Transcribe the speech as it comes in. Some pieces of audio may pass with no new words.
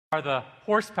are the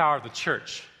horsepower of the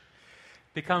church.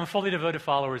 Become fully devoted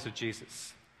followers of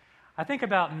Jesus. I think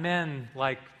about men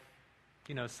like,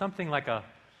 something like a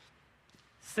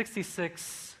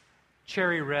 66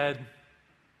 cherry red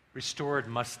restored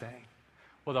Mustang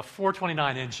with a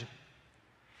 429 engine.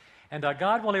 And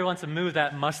God really wants to move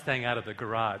that Mustang out of the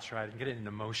garage, right, and get it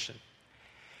into motion.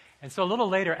 And so a little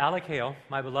later, Alec Hale,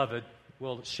 my beloved,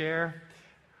 will share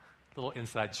a little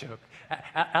inside joke.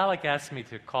 Alec asked me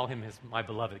to call him my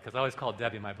beloved, because I always call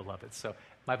Debbie my beloved. So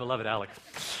my beloved Alec.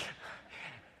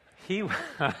 He's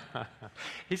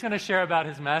going to share about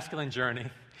his masculine journey,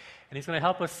 and he's going to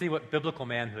help us see what biblical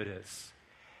manhood is.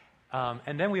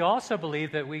 And then we also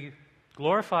believe that we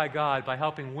glorify God by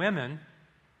helping women,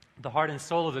 the heart and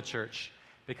soul of the church,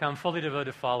 become fully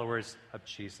devoted followers of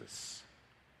Jesus.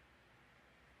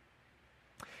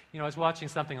 I was watching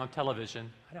something on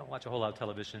television. I don't watch a whole lot of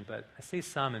television, but I see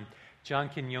some, and John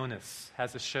Quinones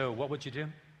has a show, What Would You Do?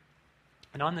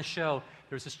 And on the show,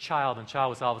 there was this child, and the child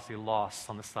was obviously lost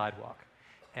on the sidewalk.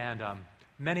 And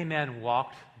many men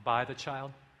walked by the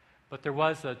child, but there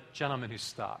was a gentleman who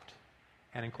stopped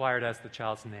and inquired as the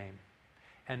child's name,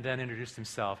 and then introduced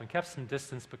himself and kept some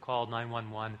distance but called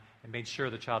 911 and made sure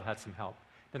the child had some help.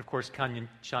 Then, of course,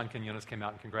 John Quinones came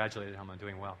out and congratulated him on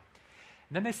doing well.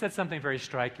 And then they said something very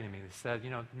striking to me. They said,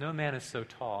 no man is so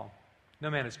tall, no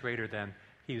man is greater than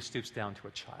he who stoops down to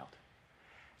a child.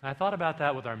 And I thought about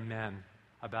that with our men,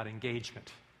 about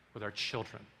engagement with our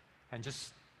children, and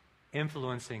just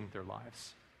influencing their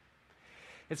lives.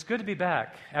 It's good to be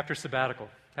back after sabbatical,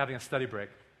 having a study break.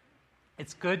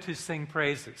 It's good to sing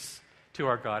praises to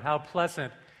our God. How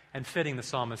pleasant and fitting, the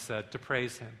psalmist said, to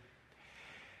praise him.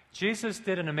 Jesus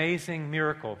did an amazing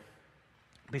miracle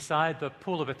beside the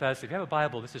pool of Bethesda. If you have a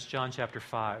Bible, this is John chapter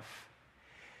 5.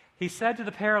 He said to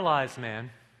the paralyzed man,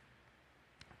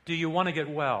 "Do you want to get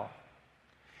well?"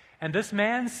 And this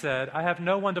man said, "I have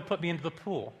no one to put me into the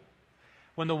pool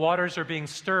when the waters are being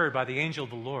stirred by the angel of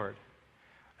the Lord.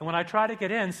 And when I try to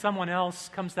get in, someone else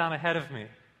comes down ahead of me."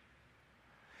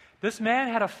 This man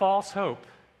had a false hope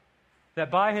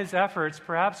that by his efforts,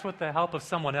 perhaps with the help of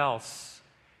someone else,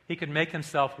 he could make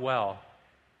himself well,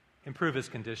 improve his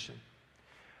condition.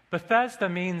 Bethesda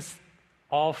means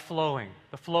all flowing,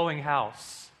 the flowing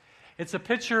house. It's a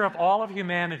picture of all of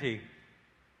humanity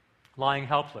lying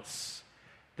helpless.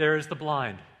 There is the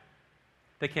blind.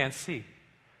 They can't see.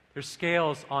 There's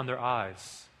scales on their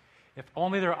eyes. If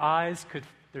only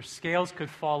their scales could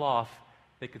fall off,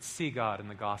 they could see God in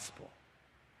the gospel.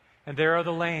 And there are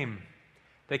the lame.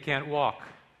 They can't walk.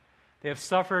 They have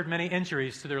suffered many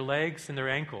injuries to their legs and their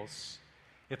ankles.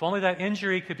 If only that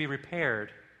injury could be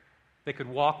repaired, they could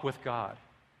walk with God.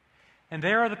 And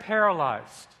there are the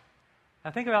paralyzed.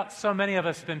 I think about so many of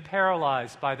us have been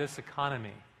paralyzed by this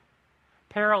economy,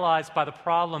 paralyzed by the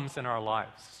problems in our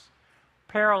lives,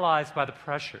 paralyzed by the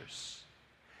pressures.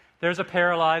 There's a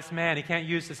paralyzed man. He can't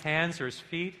use his hands or his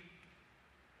feet.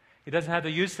 He doesn't have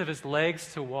the use of his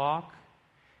legs to walk.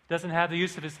 He doesn't have the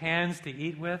use of his hands to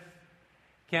eat with.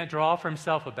 Can't draw for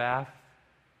himself a bath.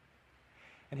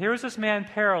 And here is this man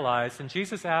paralyzed, and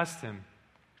Jesus asked him,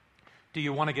 "Do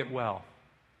you want to get well?"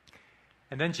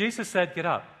 And then Jesus said, "Get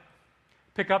up,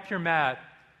 pick up your mat,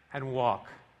 and walk."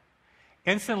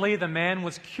 Instantly, the man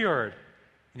was cured,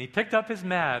 and he picked up his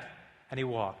mat, and he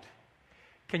walked.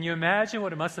 Can you imagine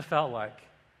what it must have felt like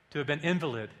to have been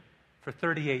invalid for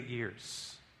 38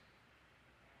 years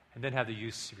and then have the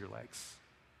use of your legs?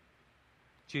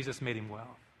 Jesus made him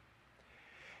well.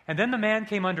 And then the man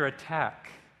came under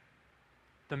attack.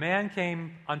 The man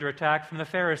came under attack from the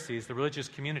Pharisees, the religious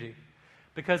community,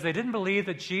 because they didn't believe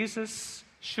that Jesus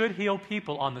should heal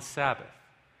people on the Sabbath.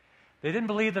 They didn't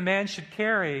believe the man should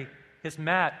carry his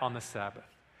mat on the Sabbath.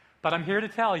 But I'm here to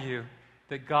tell you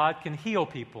that God can heal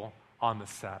people on the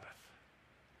Sabbath.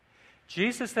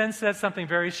 Jesus then said something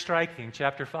very striking,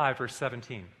 chapter 5, verse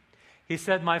 17. He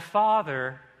said, "My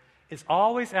Father is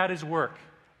always at his work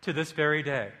to this very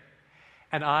day,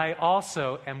 and I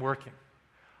also am working."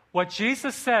 What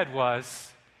Jesus said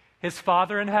was, his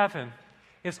Father in heaven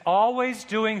is always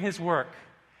doing his work,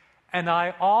 and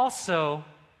I also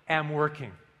am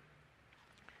working.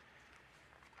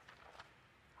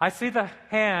 I see the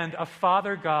hand of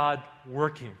Father God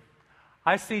working.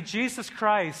 I see Jesus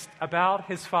Christ about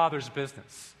his Father's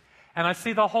business, and I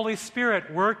see the Holy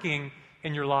Spirit working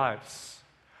in your lives.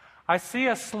 I see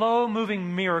a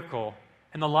slow-moving miracle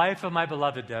in the life of my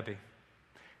beloved Debbie,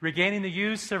 regaining the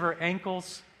use of her ankle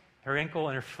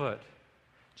and her foot.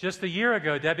 Just a year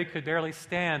ago, Debbie could barely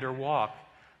stand or walk,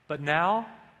 but now,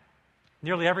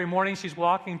 nearly every morning, she's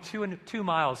walking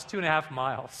 2.5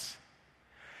 miles.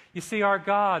 You see, our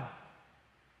God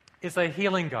is a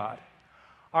healing God.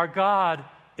 Our God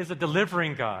is a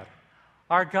delivering God.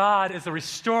 Our God is a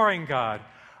restoring God.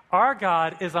 Our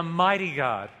God is a mighty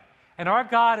God. And our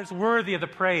God is worthy of the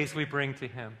praise we bring to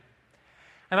him.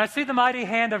 And I see the mighty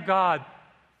hand of God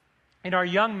in our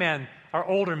young men, our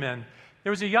older men.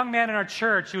 There was a young man in our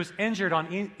church who was injured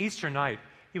on Easter night.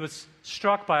 He was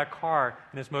struck by a car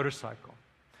in his motorcycle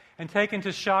and taken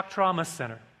to shock trauma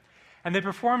center. And they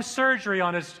performed surgery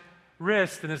on his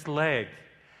wrist and his leg.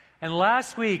 And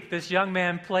last week, this young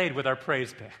man played with our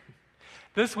praise band.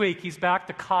 This week, he's back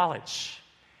to college.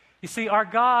 You see, our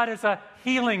God is a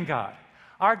healing God.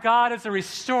 Our God is a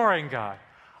restoring God.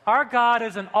 Our God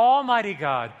is an almighty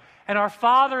God, and our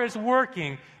Father is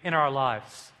working in our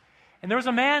lives. And there was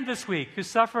a man this week who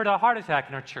suffered a heart attack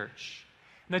in our church.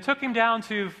 And they took him down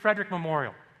to Frederick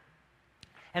Memorial.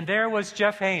 And there was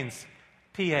Jeff Haynes,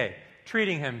 PA,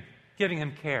 treating him, giving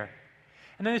him care.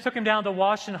 And then they took him down to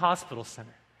Washington Hospital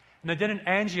Center. And they did an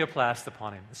angioplasty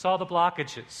upon him, saw the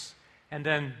blockages, and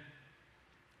then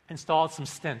installed some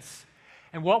stents.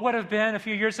 And what would have been a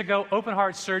few years ago open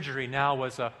heart surgery now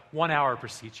was a 1-hour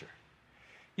procedure.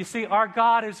 You see, our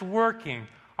God is working.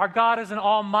 Our God is an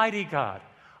almighty God.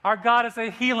 Our God is a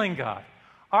healing God.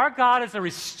 Our God is a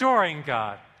restoring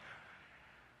God.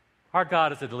 Our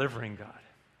God is a delivering God.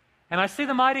 And I see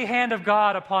the mighty hand of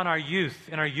God upon our youth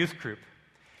in our youth group.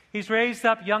 He's raised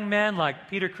up young men like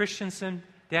Peter Christensen,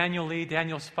 Daniel Lee.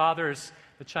 Daniel's father is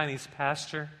the Chinese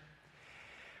pastor.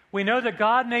 We know that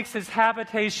God makes his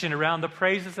habitation around the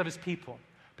praises of his people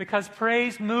because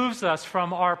praise moves us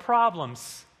from our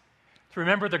problems to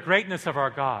remember the greatness of our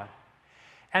God.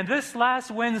 And this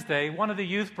last Wednesday, one of the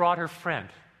youth brought her friend.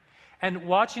 And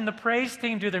watching the praise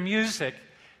team do their music,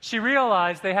 she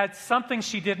realized they had something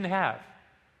she didn't have.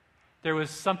 There was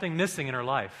something missing in her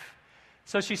life.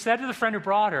 So she said to the friend who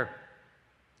brought her,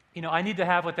 I need to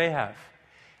have what they have.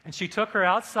 And she took her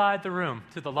outside the room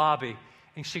to the lobby,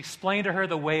 and she explained to her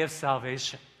the way of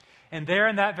salvation. And there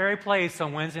in that very place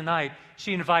on Wednesday night,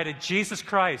 she invited Jesus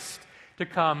Christ to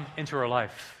come into her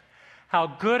life. How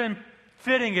good and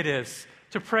fitting it is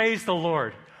to praise the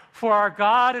Lord. For our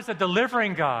God is a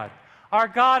delivering God. Our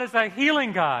God is a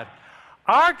healing God.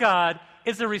 Our God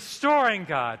is a restoring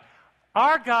God.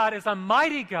 Our God is a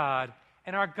mighty God.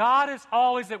 And our God is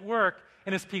always at work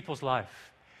in his people's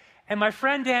life. And my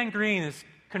friend Dan Green is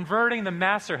converting the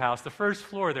Master House, the first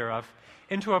floor thereof,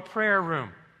 into a prayer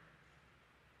room.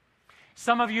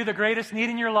 Some of you, the greatest need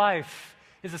in your life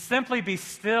is to simply be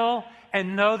still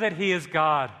and know that he is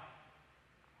God.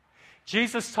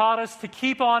 Jesus taught us to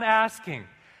keep on asking,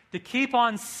 to keep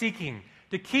on seeking,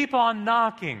 to keep on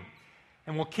knocking,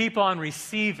 and we'll keep on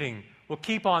receiving, we'll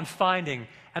keep on finding,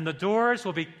 and the doors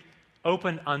will be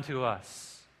opened unto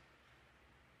us.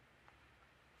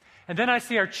 And then I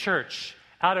see our church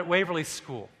out at Waverly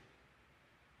School.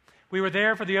 We were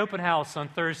there for the open house on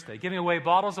Thursday, giving away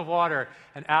bottles of water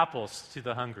and apples to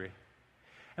the hungry.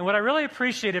 And what I really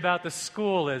appreciate about the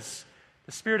school is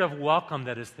the spirit of welcome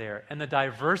that is there and the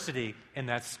diversity in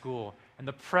that school and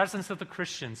the presence of the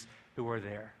Christians who were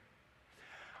there.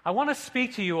 I want to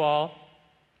speak to you all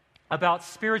about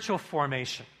spiritual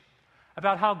formation,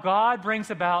 about how God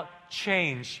brings about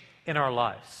change in our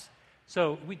lives.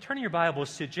 So we turn your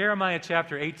Bibles to Jeremiah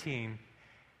chapter 18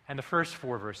 and the first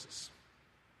 4 verses.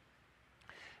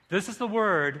 This is the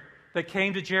word that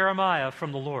came to Jeremiah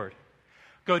from the Lord.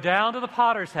 Go down to the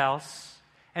potter's house,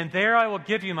 and there I will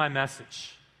give you my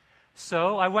message.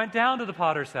 So I went down to the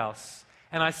potter's house,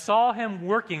 and I saw him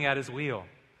working at his wheel.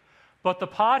 But the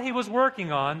pot he was working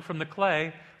on from the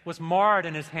clay was marred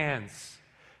in his hands.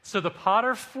 So the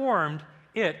potter formed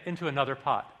it into another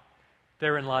pot.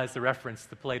 Therein lies the reference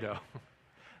to Play-Doh,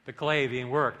 the clay being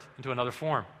worked into another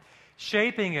form,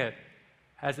 shaping it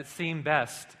as it seemed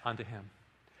best unto him.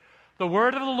 The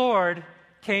word of the Lord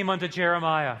came unto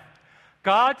Jeremiah.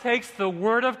 God takes the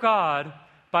word of God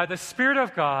by the Spirit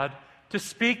of God to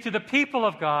speak to the people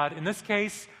of God, in this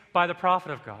case, by the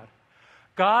prophet of God.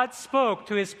 God spoke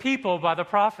to his people by the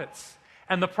prophets,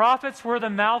 and the prophets were the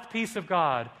mouthpiece of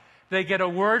God. They get a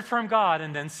word from God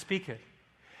and then speak it.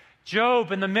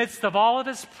 Job, in the midst of all of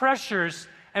his pressures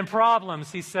and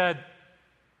problems, he said,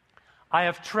 I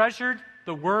have treasured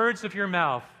the words of your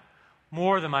mouth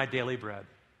more than my daily bread.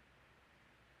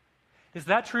 Is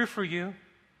that true for you?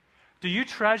 Do you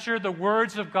treasure the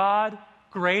words of God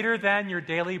greater than your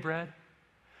daily bread?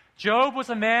 Job was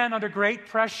a man under great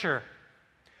pressure,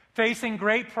 facing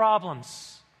great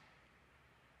problems,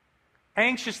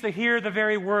 anxious to hear the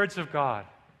very words of God.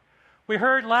 We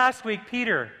heard last week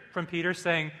from Peter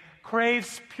saying,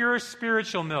 crave pure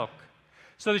spiritual milk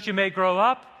so that you may grow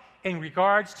up in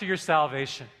regards to your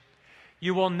salvation.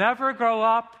 You will never grow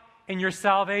up in your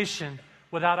salvation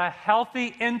without a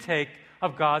healthy intake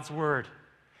of God's Word.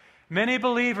 Many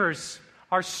believers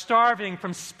are starving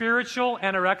from spiritual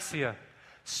anorexia,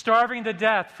 starving to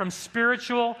death from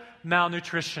spiritual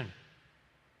malnutrition.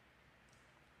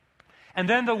 And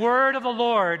then the word of the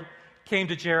Lord came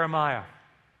to Jeremiah.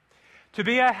 To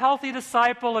be a healthy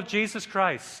disciple of Jesus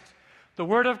Christ, the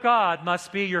Word of God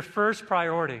must be your first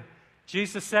priority.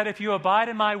 Jesus said, if you abide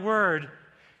in my Word,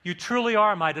 you truly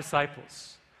are my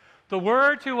disciples. The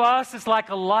Word to us is like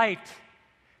a light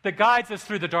that guides us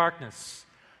through the darkness.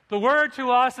 The Word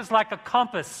to us is like a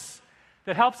compass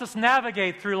that helps us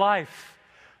navigate through life.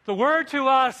 The Word to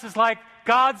us is like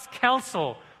God's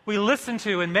counsel we listen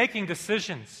to in making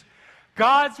decisions.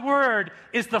 God's Word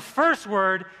is the first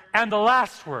word and the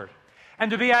last word. And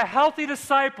to be a healthy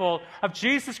disciple of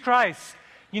Jesus Christ,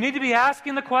 you need to be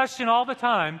asking the question all the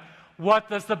time, what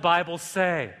does the Bible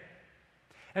say?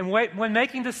 And when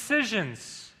making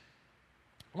decisions,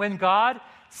 when God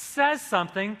says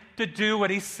something, to do what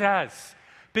He says.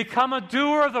 Become a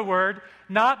doer of the Word,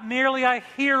 not merely a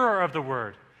hearer of the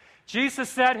Word. Jesus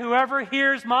said, whoever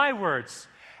hears my words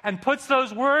and puts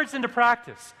those words into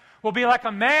practice will be like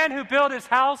a man who built his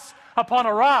house upon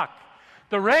a rock.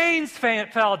 The rains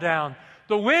fell down.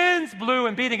 The winds blew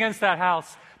and beat against that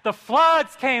house. The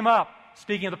floods came up,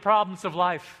 speaking of the problems of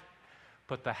life.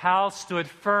 But the house stood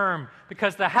firm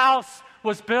because the house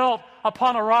was built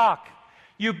upon a rock.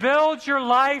 You build your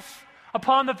life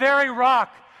upon the very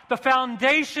rock, the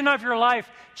foundation of your life,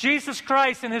 Jesus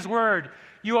Christ and His Word.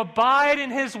 You abide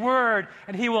in His Word,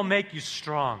 and He will make you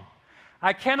strong.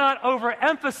 I cannot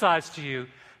overemphasize to you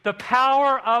the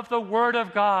power of the Word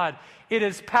of God. It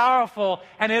is powerful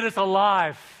and it is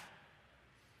alive.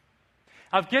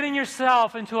 Of getting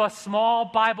yourself into a small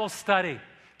Bible study,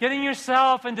 getting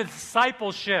yourself into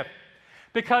discipleship,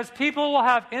 because people will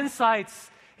have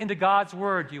insights into God's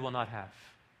Word you will not have.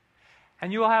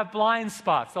 And you will have blind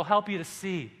spots. They'll help you to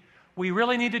see. We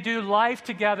really need to do life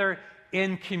together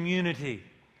in community,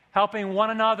 helping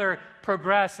one another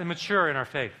progress and mature in our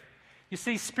faith. You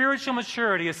see, spiritual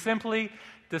maturity is simply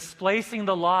displacing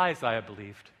the lies I have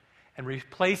believed and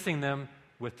replacing them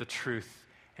with the truth.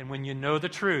 And when you know the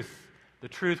truth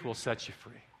will set you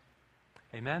free.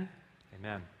 Amen?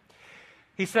 Amen.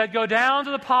 He said, go down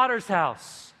to the potter's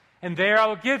house, and there I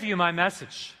will give you my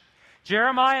message.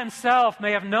 Jeremiah himself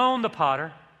may have known the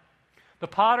potter. The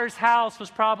potter's house was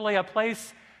probably a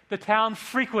place the town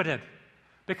frequented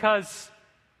because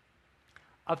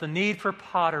of the need for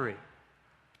pottery,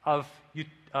 of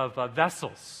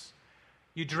vessels.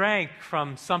 You drank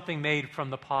from something made from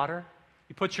the potter.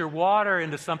 You put your water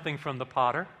into something from the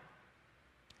potter.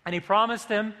 And he promised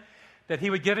him that he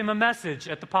would give him a message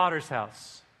at the potter's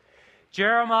house.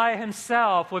 Jeremiah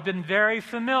himself would have been very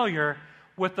familiar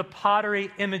with the pottery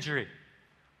imagery.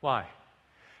 Why?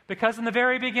 Because in the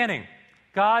very beginning,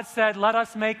 God said, let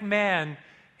us make man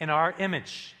in our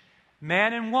image.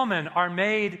 Man and woman are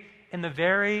made in the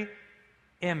very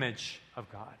image of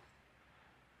God.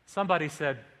 Somebody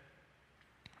said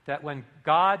that when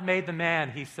God made the man,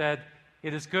 He said,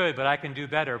 it is good, but I can do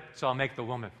better, so I'll make the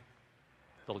woman.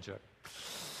 Little joke.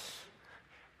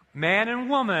 Man and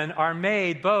woman are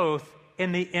made both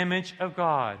in the image of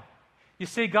God. You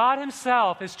see, God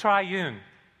Himself is triune.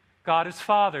 God is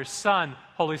Father, Son,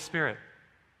 Holy Spirit.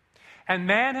 And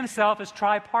man himself is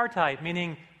tripartite,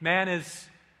 meaning man is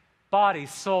body,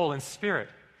 soul, and spirit.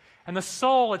 And the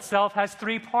soul itself has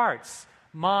three parts: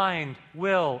 mind,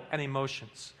 will, and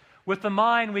emotions. With the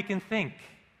mind, we can think.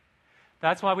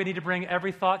 That's why we need to bring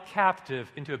every thought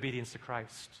captive into obedience to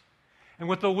Christ. And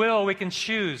with the will, we can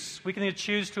choose. We can either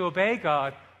choose to obey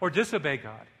God or disobey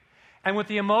God. And with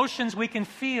the emotions, we can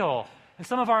feel. And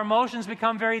some of our emotions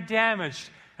become very damaged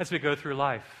as we go through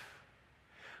life.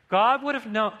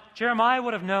 Jeremiah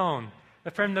would have known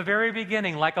that from the very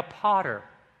beginning, like a potter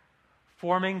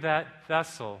forming that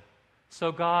vessel,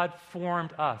 so God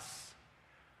formed us.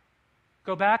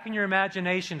 Go back in your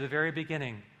imagination to the very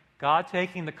beginning. God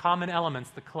taking the common elements,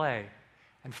 the clay,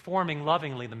 and forming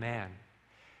lovingly the man,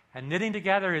 and knitting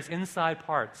together his inside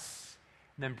parts,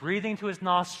 and then breathing to his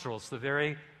nostrils the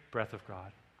very breath of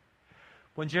God.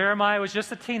 When Jeremiah was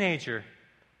just a teenager,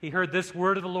 he heard this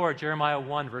word of the Lord, Jeremiah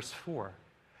 1, verse 4.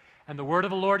 And the word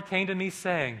of the Lord came to me,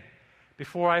 saying,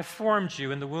 before I formed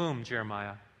you in the womb,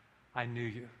 Jeremiah, I knew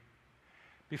you.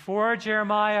 Before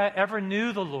Jeremiah ever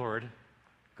knew the Lord,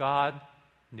 God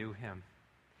knew him.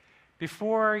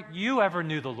 Before you ever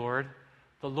knew the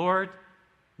Lord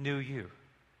knew you.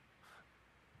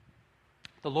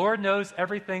 The Lord knows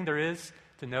everything there is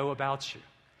to know about you.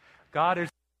 God is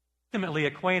intimately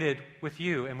acquainted with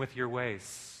you and with your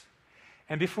ways.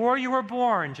 And before you were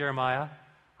born, Jeremiah,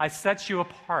 I set you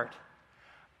apart.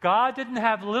 God didn't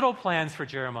have little plans for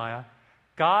Jeremiah.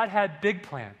 God had big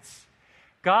plans.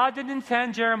 God didn't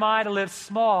intend Jeremiah to live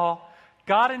small.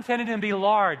 God intended him to be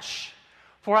large.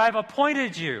 For I have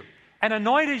appointed you and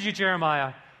anointed you,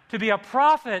 Jeremiah, to be a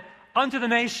prophet unto the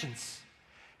nations.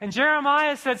 And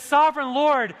Jeremiah said, Sovereign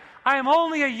Lord, I am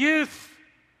only a youth.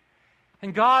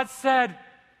 And God said,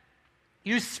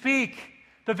 you speak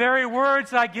the very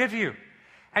words I give you,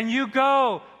 and you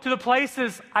go to the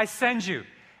places I send you,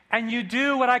 and you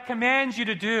do what I command you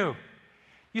to do.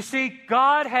 You see,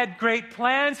 God had great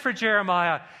plans for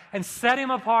Jeremiah and set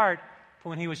him apart for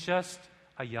when he was just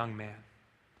a young man.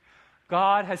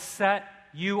 God has set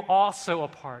you also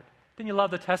apart. Didn't you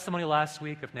love the testimony last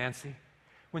week of Nancy?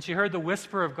 When she heard the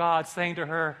whisper of God saying to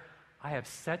her, I have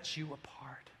set you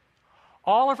apart.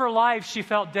 All of her life she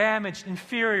felt damaged,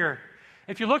 inferior.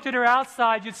 If you looked at her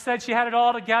outside, you'd said she had it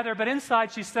all together, but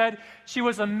inside she said she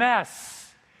was a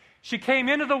mess. She came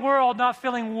into the world not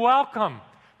feeling welcome,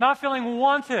 not feeling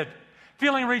wanted,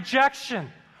 feeling rejection.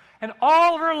 And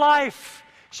all of her life,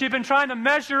 she had been trying to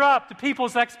measure up to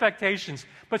people's expectations,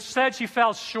 but said she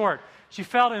fell short. She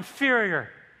felt inferior.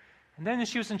 And then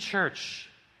she was in church,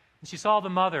 and she saw the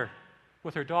mother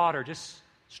with her daughter just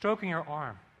stroking her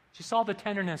arm. She saw the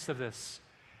tenderness of this.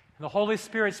 And the Holy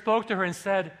Spirit spoke to her and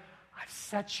said, I've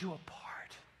set you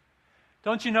apart.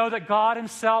 Don't you know that God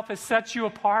himself has set you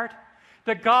apart?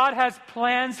 That God has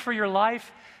plans for your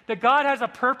life? That God has a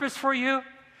purpose for you?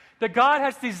 That God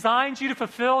has designed you to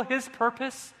fulfill his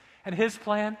purpose and his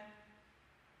plan?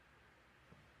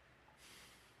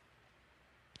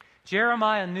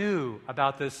 Jeremiah knew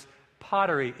about this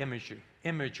pottery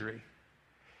imagery.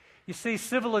 You see,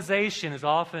 civilization is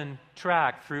often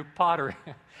tracked through pottery.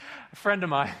 A friend of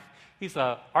mine, he's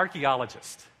an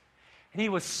archaeologist, and he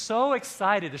was so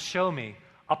excited to show me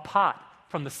a pot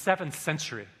from the 7th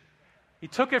century. He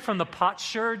took it from the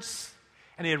potsherds,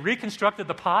 and he had reconstructed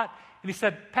the pot, and he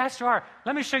said, Pastor R,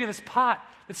 let me show you this pot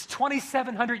that's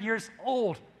 2,700 years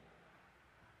old.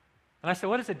 And I said,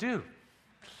 what does it do?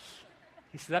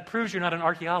 He said, that proves you're not an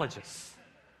archaeologist.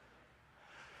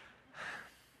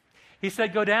 He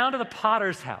said, go down to the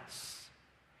potter's house.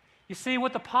 You see,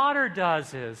 what the potter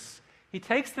does is he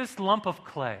takes this lump of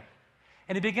clay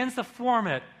and he begins to form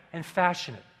it and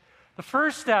fashion it. The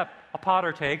first step a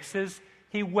potter takes is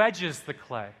he wedges the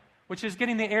clay, which is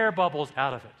getting the air bubbles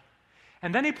out of it.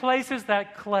 And then he places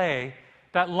that clay,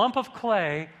 that lump of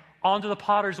clay, onto the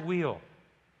potter's wheel.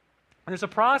 And there's a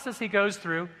process he goes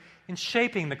through in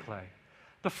shaping the clay.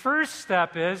 The first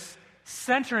step is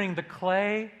centering the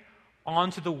clay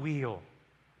onto the wheel,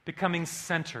 becoming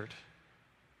centered.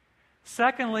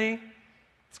 Secondly,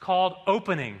 it's called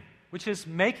opening, which is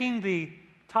making the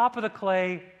top of the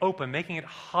clay open, making it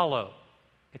hollow,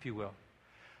 if you will.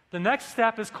 The next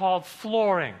step is called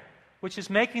flooring, which is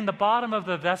making the bottom of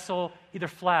the vessel either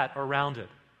flat or rounded.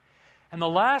 And the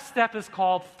last step is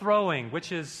called throwing,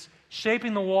 which is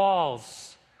shaping the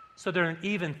walls so they're an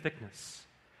even thickness.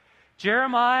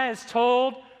 Jeremiah is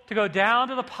told to go down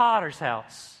to the potter's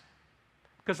house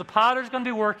because the potter's going to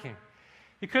be working.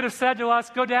 He could have said to us,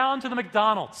 go down to the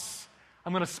McDonald's.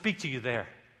 I'm going to speak to you there.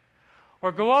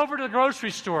 Or go over to the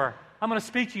grocery store. I'm going to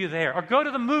speak to you there. Or go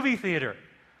to the movie theater.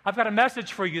 I've got a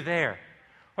message for you there.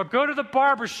 Or go to the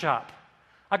barber shop.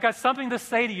 I've got something to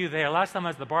say to you there. Last time I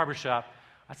was at the barber shop,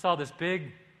 I saw this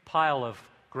big pile of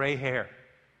gray hair.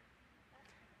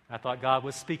 I thought God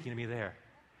was speaking to me there.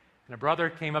 And a brother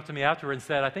came up to me afterward and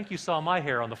said, I think you saw my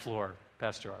hair on the floor,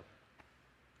 Pastor Art.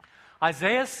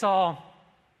 Isaiah saw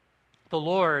the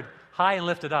Lord high and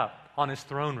lifted up on his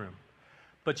throne room.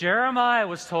 But Jeremiah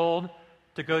was told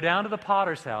to go down to the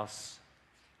potter's house,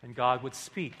 and God would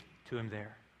speak to him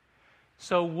there.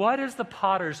 So what is the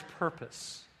potter's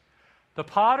purpose? The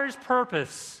potter's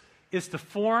purpose is to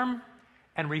form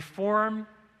and reform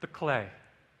the clay.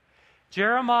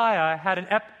 Jeremiah had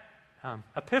an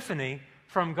epiphany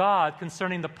from God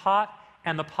concerning the pot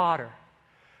and the potter.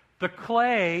 The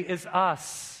clay is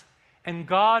us, and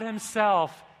God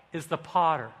himself is the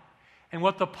potter. And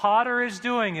what the potter is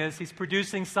doing is he's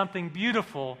producing something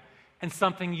beautiful and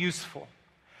something useful.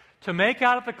 To make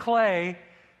out of the clay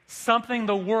something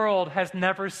the world has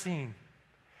never seen.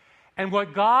 And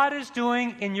what God is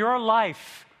doing in your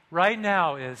life right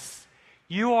now is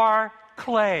you are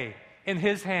clay in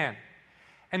his hand.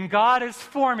 And God is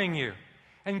forming you.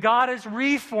 And God is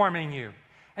reforming you.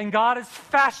 And God is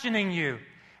fashioning you.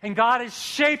 And God is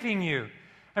shaping you.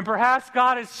 And perhaps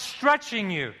God is stretching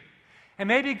you. And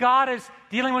maybe God is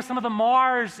dealing with some of the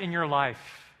Mars in your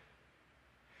life.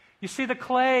 You see, the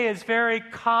clay is very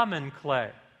common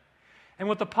clay. And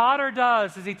what the potter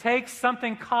does is he takes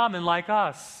something common like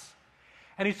us,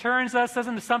 and he turns us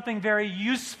into something very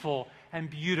useful and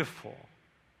beautiful.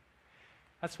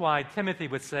 That's why Timothy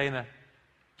would say in the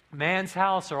man's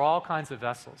house are all kinds of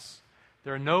vessels.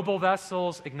 There are noble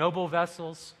vessels, ignoble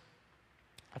vessels.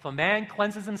 If a man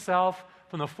cleanses himself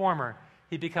from the former,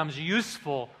 he becomes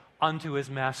useful unto his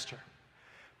master.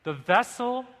 The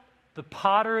vessel the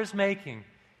potter is making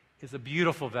is a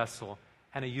beautiful vessel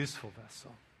and a useful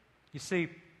vessel. You see,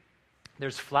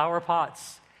 there's flower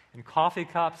pots and coffee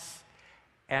cups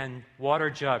and water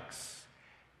jugs,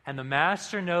 and the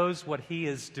master knows what he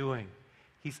is doing.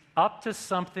 He's up to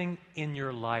something in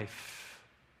your life.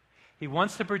 He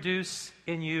wants to produce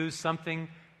in you something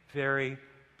very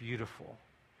beautiful.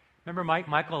 Remember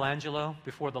Michelangelo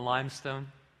before the limestone?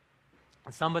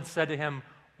 And someone said to him,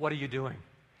 "What are you doing?"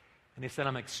 And he said,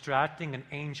 "I'm extracting an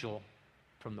angel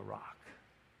from the rock."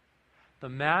 The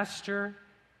master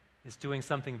is doing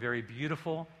something very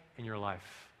beautiful in your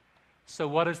life. So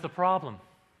what is the problem?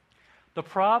 The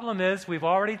problem is we've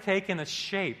already taken a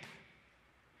shape.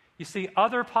 You see,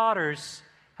 other potters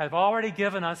have already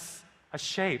given us a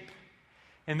shape.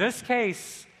 In this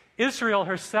case, Israel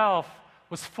herself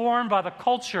was formed by the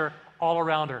culture all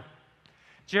around her.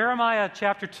 Jeremiah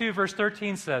chapter 2, verse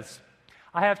 13 says,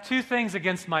 "I have two things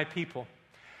against my people.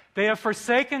 They have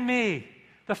forsaken me,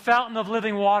 the fountain of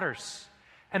living waters,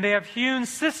 and they have hewn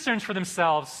cisterns for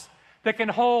themselves that can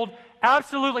hold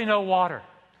absolutely no water."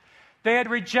 They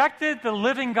had rejected the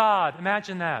living God.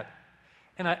 Imagine that.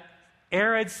 In an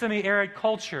arid, semi-arid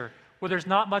culture where there's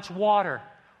not much water,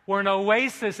 where an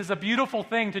oasis is a beautiful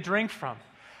thing to drink from.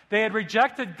 They had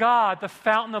rejected God, the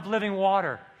fountain of living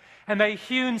water, and they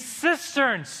hewn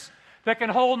cisterns that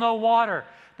can hold no water.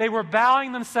 They were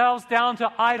bowing themselves down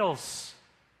to idols.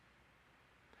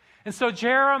 And so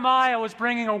Jeremiah was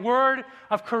bringing a word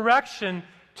of correction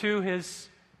to his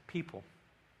people.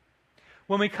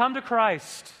 When we come to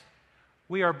Christ,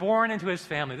 we are born into his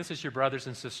family. This is your brothers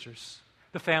and sisters,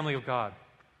 the family of God.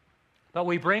 But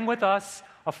we bring with us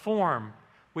a form.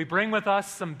 We bring with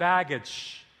us some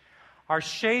baggage. Our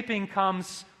shaping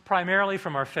comes primarily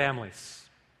from our families.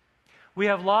 We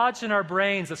have lodged in our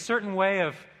brains a certain way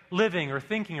of living or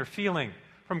thinking or feeling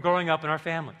from growing up in our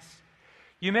families.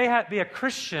 You may be a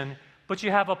Christian, but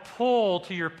you have a pull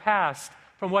to your past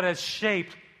from what has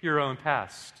shaped your own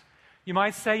past. You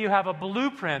might say you have a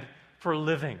blueprint for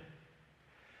living.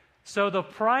 So the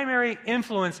primary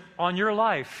influence on your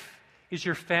life is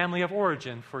your family of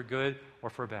origin, for good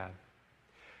or for bad.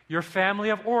 Your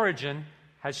family of origin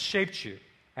has shaped you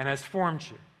and has formed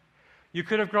you. You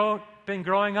could have been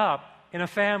growing up in a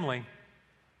family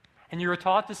and you were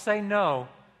taught to say no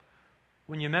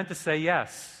when you meant to say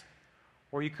yes.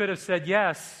 Or you could have said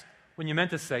yes when you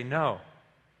meant to say no.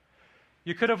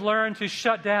 You could have learned to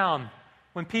shut down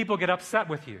when people get upset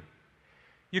with you.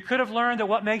 You could have learned that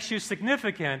what makes you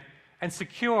significant and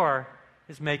secure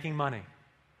is making money.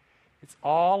 It's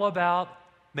all about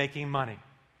making money.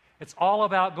 It's all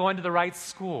about going to the right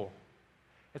school.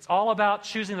 It's all about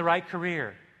choosing the right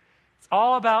career. It's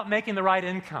all about making the right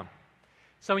income.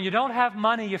 So when you don't have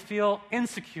money, you feel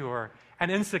insecure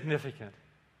and insignificant.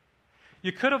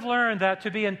 You could have learned that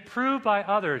to be approved by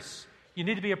others, you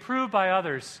need to be approved by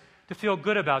others to feel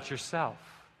good about yourself.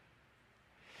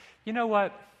 You know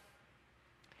what?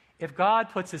 If God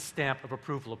puts his stamp of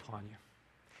approval upon you,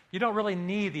 you don't really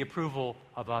need the approval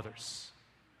of others.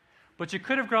 But you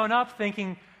could have grown up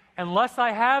thinking, unless I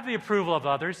have the approval of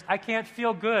others, I can't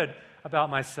feel good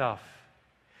about myself.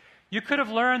 You could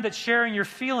have learned that sharing your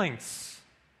feelings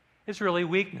is really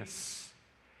weakness.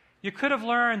 You could have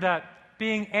learned that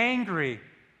being angry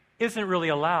isn't really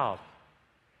allowed.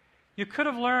 You could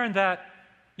have learned that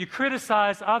you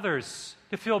criticize others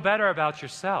to feel better about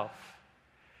yourself.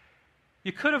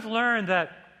 You could have learned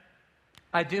that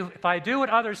if I do what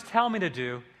others tell me to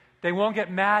do, they won't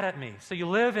get mad at me. So you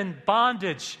live in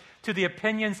bondage to the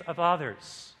opinions of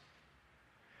others.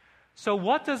 So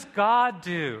what does God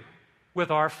do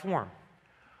with our form?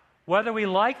 Whether we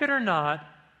like it or not,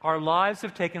 our lives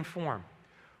have taken form.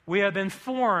 We have been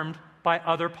formed by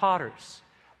other potters.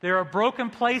 There are broken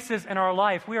places in our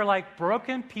life. We are like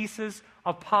broken pieces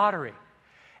of pottery.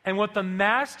 And what the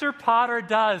master potter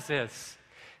does is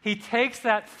he takes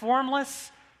that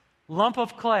formless lump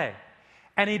of clay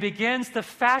and he begins to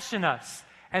fashion us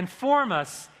and form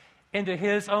us into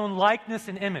his own likeness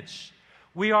and image.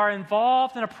 We are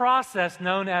involved in a process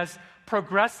known as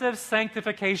progressive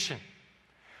sanctification.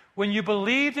 When you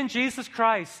believed in Jesus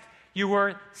Christ, you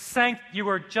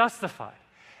were justified.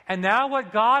 And now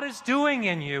what God is doing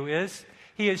in you is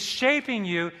he is shaping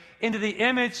you into the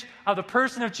image of the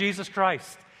person of Jesus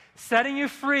Christ, setting you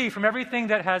free from everything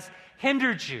that has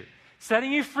hindered you,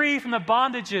 setting you free from the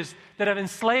bondages that have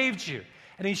enslaved you.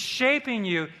 And He's shaping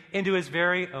you into His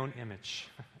very own image.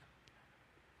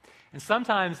 And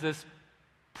sometimes this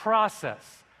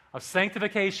process of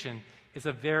sanctification is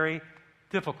a very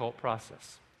difficult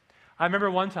process. I remember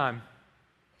one time,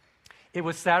 it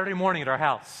was Saturday morning at our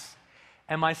house,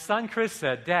 and my son Chris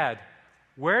said, "Dad,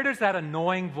 where does that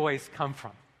annoying voice come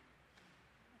from?"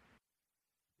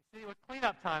 You see, it was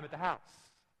cleanup time at the house,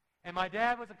 and my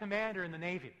dad was a commander in the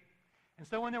Navy. And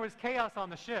so when there was chaos on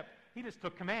the ship, he just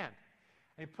took command.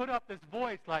 And he put up this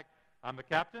voice like, "I'm the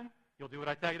captain, you'll do what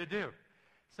I tell you to do."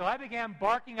 So I began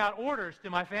barking out orders to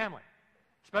my family,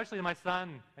 especially to my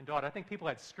son and daughter. I think people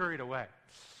had scurried away.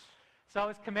 So I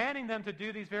was commanding them to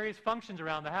do these various functions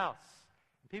around the house.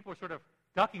 And people were sort of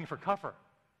ducking for cover.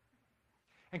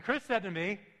 And Chris said to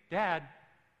me, "Dad,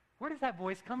 where does that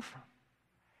voice come from?"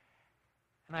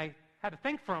 And I had to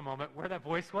think for a moment where that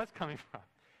voice was coming from.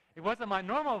 It wasn't my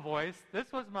normal voice.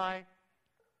 This was my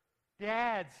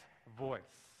dad's voice.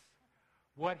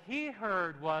 What he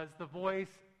heard was the voice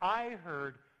I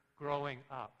heard growing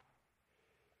up.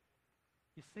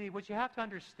 You see, what you have to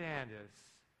understand is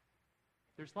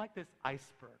there's like this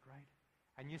iceberg, right?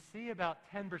 And you see about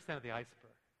 10% of the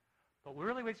iceberg. But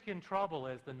really what you get in trouble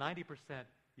is the 90%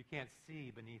 you can't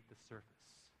see beneath the surface.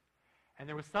 And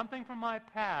there was something from my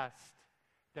past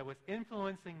that was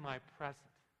influencing my present.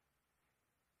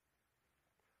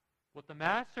 What the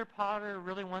master potter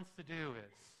really wants to do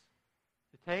is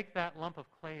to take that lump of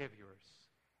clay of yours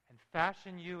and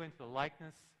fashion you into the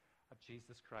likeness of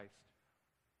Jesus Christ.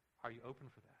 Are you open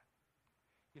for that?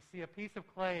 You see, a piece of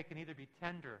clay can either be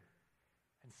tender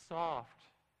and soft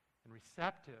and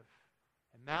receptive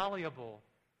and malleable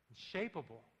and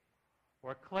shapeable,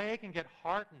 or clay can get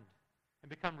hardened and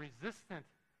become resistant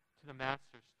to the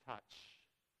master's touch.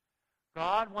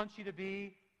 God wants you to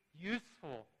be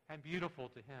useful and beautiful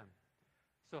to Him.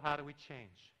 So how do we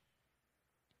change?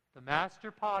 The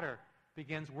master potter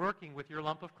begins working with your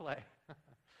lump of clay.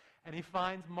 And he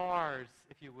finds Mars,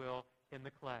 if you will, in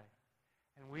the clay.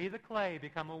 And we, the clay,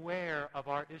 become aware of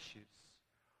our issues.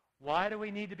 Why do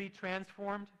we need to be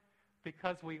transformed?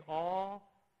 Because we all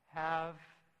have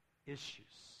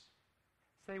issues.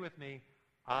 Say with me,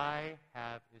 I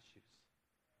have issues.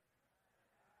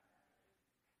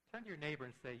 Turn to your neighbor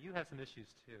and say, you have some issues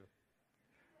too.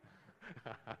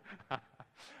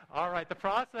 All right, the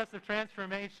process of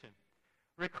transformation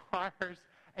requires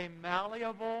a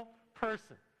malleable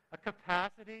person, a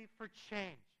capacity for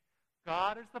change.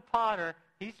 God is the potter.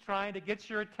 He's trying to get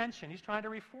your attention. He's trying to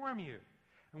reform you.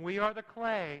 And we are the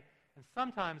clay, and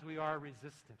sometimes we are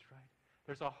resistant, right?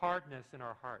 There's a hardness in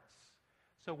our hearts.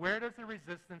 So where does the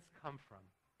resistance come from?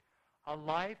 A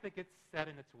life that gets set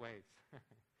in its ways.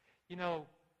 You know,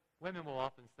 women will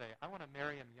often say, I want to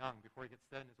marry him young before he gets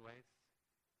set in his ways.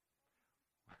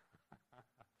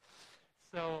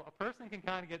 So a person can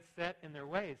kind of get set in their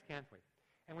ways, can't we?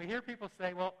 And we hear people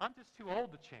say, well, I'm just too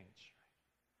old to change.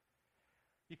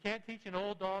 You can't teach an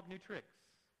old dog new tricks.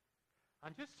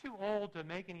 I'm just too old to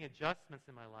make any adjustments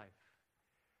in my life.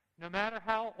 No matter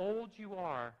how old you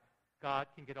are, God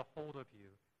can get a hold of you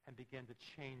and begin to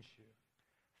change you.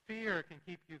 Fear can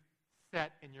keep you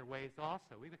set in your ways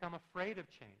also. We become afraid of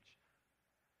change.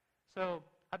 So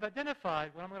I've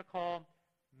identified what I'm going to call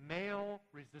male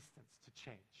resistance to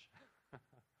change.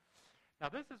 Now,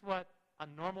 this is what a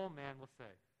normal man will say.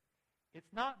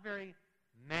 It's not very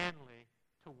manly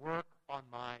to work on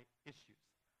my issues.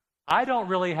 I don't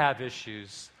really have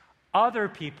issues. Other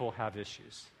people have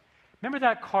issues. Remember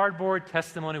that cardboard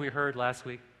testimony we heard last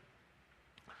week?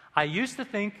 I used to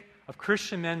think of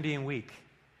Christian men being weak,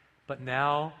 but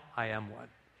now I am one.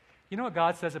 You know what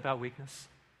God says about weakness?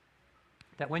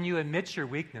 That when you admit your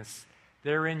weakness,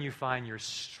 therein you find your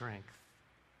strength.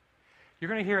 You're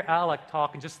going to hear Alec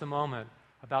talk in just a moment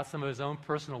about some of his own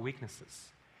personal weaknesses.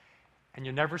 And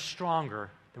you're never stronger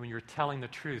than when you're telling the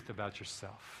truth about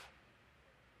yourself.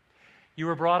 You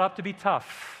were brought up to be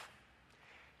tough.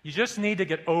 You just need to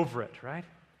get over it, right?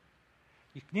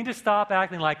 You need to stop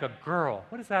acting like a girl.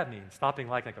 What does that mean, stopping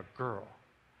like a girl?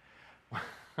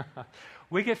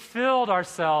 We get filled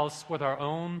ourselves with our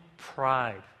own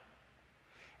pride.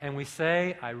 And we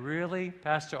say, I really,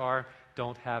 Pastor R,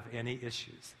 don't have any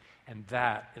issues. And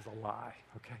that is a lie,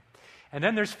 okay? And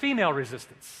then there's female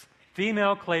resistance,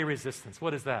 female clay resistance.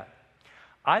 What is that?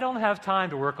 I don't have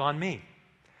time to work on me.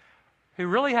 Who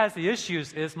really has the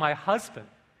issues is my husband.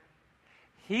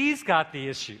 He's got the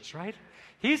issues, right?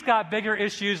 He's got bigger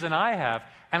issues than I have,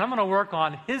 and I'm going to work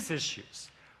on his issues.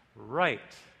 Right.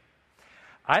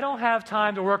 I don't have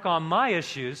time to work on my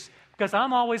issues because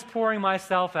I'm always pouring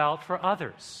myself out for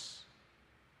others.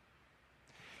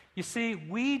 You see,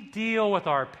 we deal with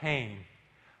our pain,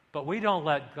 but we don't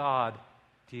let God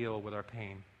deal with our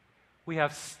pain. We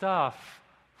have stuff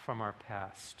from our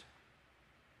past.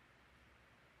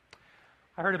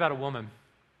 I heard about a woman.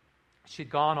 She'd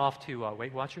gone off to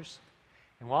Weight Watchers,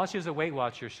 and while she was at Weight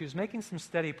Watchers, she was making some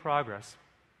steady progress.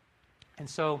 And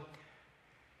so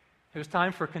it was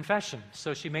time for confession,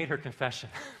 so she made her confession.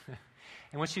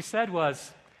 And what she said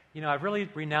was, I've really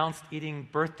renounced eating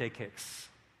birthday cakes.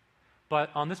 But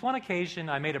on this one occasion,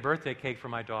 I made a birthday cake for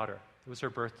my daughter. It was her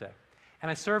birthday. And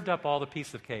I served up all the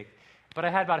piece of cake, but I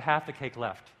had about half the cake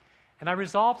left. And I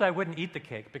resolved I wouldn't eat the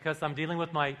cake because I'm dealing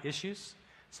with my issues.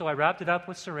 So I wrapped it up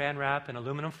with saran wrap and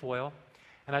aluminum foil,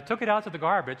 and I took it out to the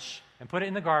garbage and put it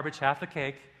in the garbage, half the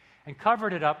cake, and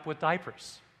covered it up with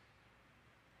diapers,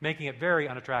 making it very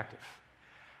unattractive.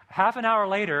 Half an hour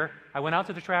later, I went out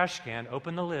to the trash can,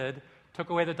 opened the lid, took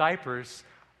away the diapers,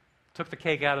 took the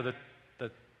cake out of the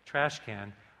trash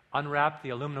can, unwrapped the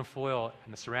aluminum foil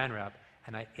and the saran wrap,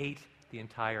 and I ate the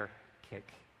entire cake.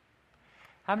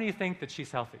 How many of you think that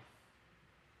she's healthy?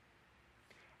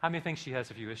 How many think she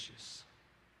has a few issues?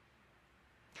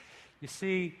 You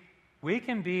see, we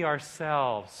can be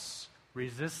ourselves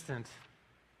resistant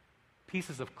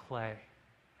pieces of clay.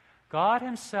 God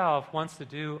Himself wants to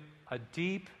do a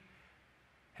deep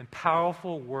and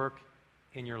powerful work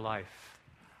in your life.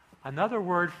 Another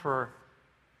word for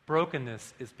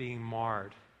brokenness is being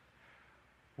marred.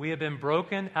 We have been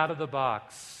broken out of the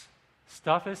box.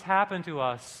 Stuff has happened to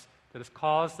us that has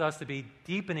caused us to be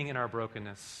deepening in our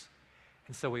brokenness.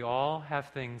 And so we all have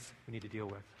things we need to deal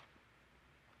with.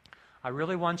 I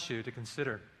really want you to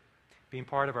consider being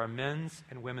part of our men's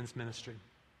and women's ministry,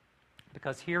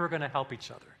 because here we're going to help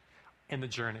each other in the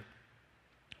journey.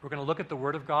 We're going to look at the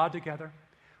Word of God together.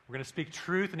 We're going to speak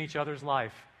truth in each other's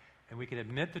life, and we can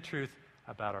admit the truth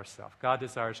about ourselves. God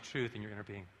desires truth in your inner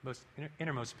being,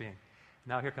 innermost being.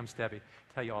 Now here comes Debbie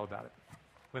to tell you all about it.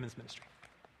 Women's ministry.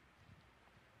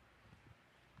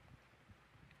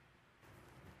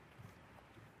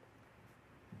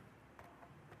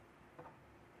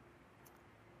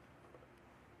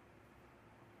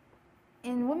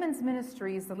 In women's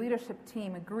ministries, the leadership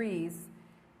team agrees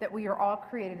that we are all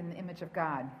created in the image of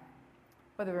God,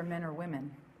 whether we're men or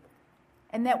women,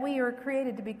 and that we are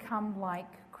created to become like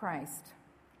Christ.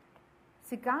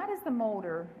 See, God is the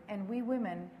molder, and we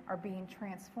women are being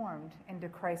transformed into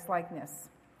Christ-likeness.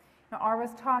 Now, Ara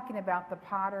was talking about the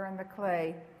potter and the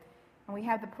clay, and we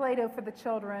have the Play-Doh for the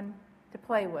children to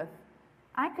play with.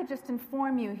 I could just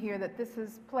inform you here that this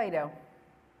is Play-Doh.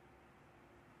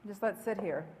 Just let it sit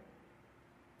here.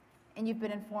 And you've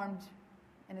been informed,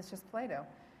 and it's just Play-Doh.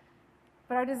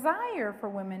 But our desire for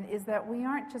women is that we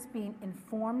aren't just being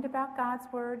informed about God's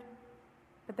Word,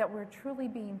 but that we're truly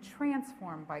being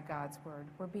transformed by God's Word.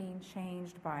 We're being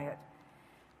changed by it.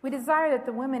 We desire that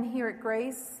the women here at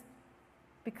Grace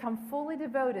become fully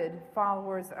devoted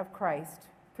followers of Christ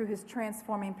through His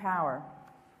transforming power.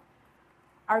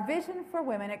 Our vision for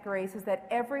women at Grace is that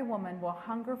every woman will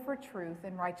hunger for truth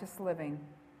and righteous living.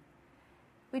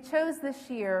 We chose this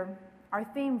year our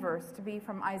theme verse to be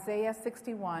from Isaiah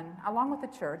 61, along with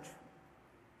the church,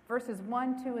 verses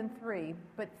 1, 2, and 3,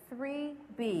 but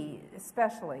 3b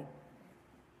especially.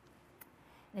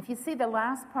 And if you see the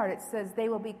last part, it says, "They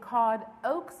will be called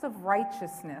oaks of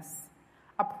righteousness,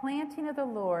 a planting of the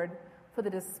Lord for the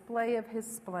display of His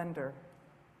splendor."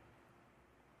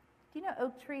 Do you know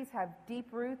oak trees have deep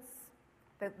roots,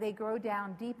 that they grow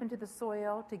down deep into the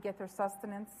soil to get their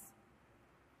sustenance?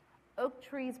 Oak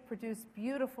trees produce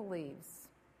beautiful leaves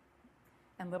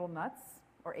and little nuts,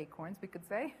 or acorns, we could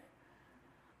say.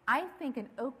 I think an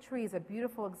oak tree is a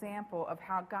beautiful example of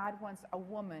how God wants a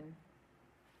woman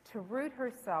to root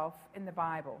herself in the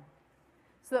Bible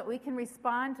so that we can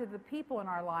respond to the people in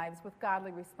our lives with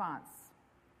godly response.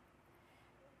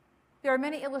 There are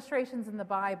many illustrations in the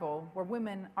Bible where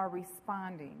women are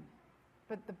responding,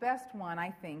 but the best one, I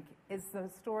think, is the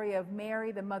story of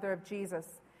Mary, the mother of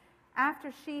Jesus.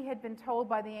 After she had been told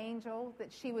by the angel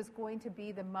that she was going to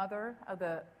be the mother of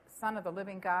the Son of the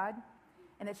living God,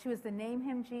 and that she was to name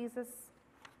Him Jesus,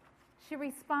 she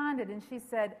responded and she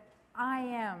said, "I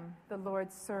am the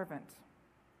Lord's servant.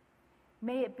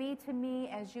 May it be to me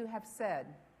as you have said."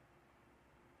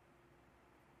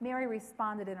 Mary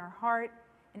responded in her heart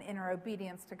and in her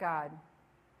obedience to God.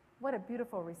 What a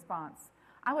beautiful response.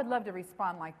 I would love to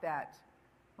respond like that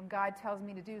when God tells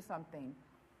me to do something.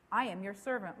 "I am your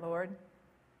servant, Lord.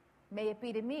 May it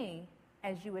be to me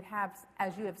as you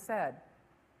have said."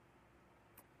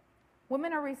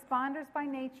 Women are responders by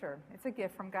nature. It's a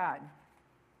gift from God.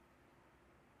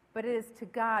 But it is to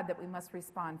God that we must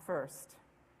respond first.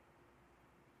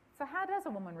 So how does a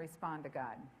woman respond to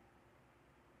God?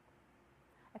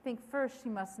 I think first she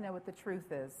must know what the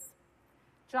truth is.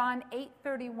 John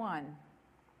 8:31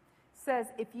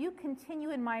 says, "If you continue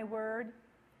in my word,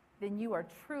 then you are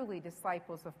truly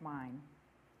disciples of mine."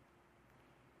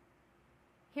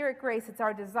 Here at Grace, it's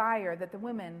our desire that the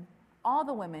women, all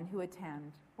the women who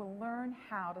attend, will learn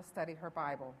how to study her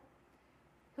Bible,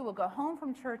 who will go home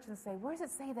from church and say, "Where does it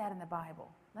say that in the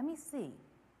Bible? Let me see."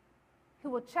 Who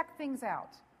will check things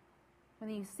out. When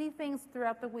you see things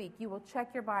throughout the week, you will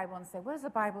check your Bible and say, "What does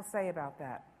the Bible say about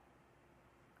that?"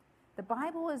 The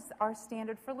Bible is our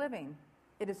standard for living.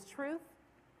 It is truth,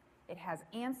 it has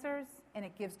answers, and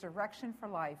it gives direction for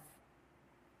life.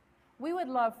 We would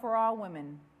love for all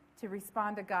women to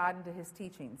respond to God and to his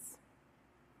teachings.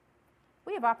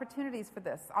 We have opportunities for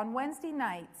this. On Wednesday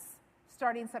nights,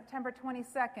 starting September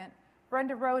 22nd,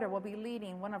 Brenda Rhoda will be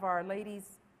leading one of our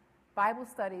ladies' Bible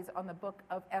studies on the book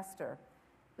of Esther.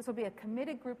 This will be a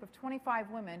committed group of 25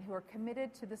 women who are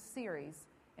committed to this series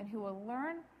and who will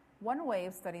learn one way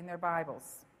of studying their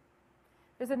Bibles.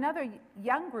 There's another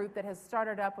young group that has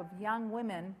started up of young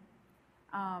women,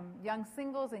 young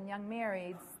singles and young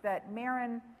marrieds that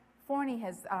Marin Forney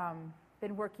has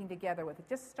been working together with. It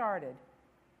just started.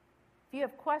 If you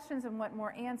have questions and want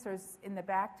more answers, in the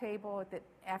back table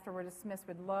after we're dismissed,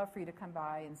 we'd love for you to come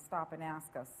by and stop and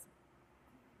ask us.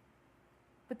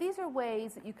 But these are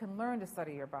ways that you can learn to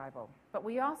study your Bible. But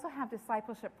we also have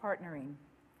discipleship partnering.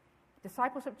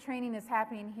 Discipleship training is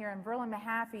happening here, and Verlin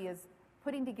Mahaffey is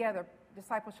putting together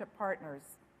discipleship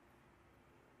partners.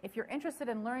 If you're interested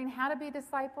in learning how to be a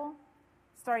disciple,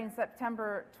 starting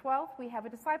September 12th, we have a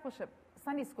discipleship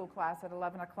Sunday school class at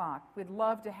 11 o'clock. We'd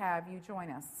love to have you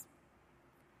join us.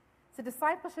 So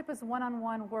discipleship is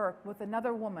one-on-one work with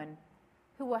another woman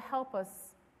who will help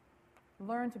us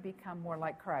learn to become more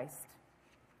like Christ.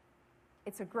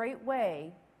 It's a great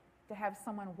way to have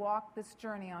someone walk this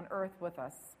journey on earth with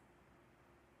us.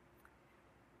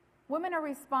 Women are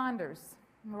responders.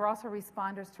 We're also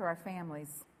responders to our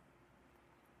families.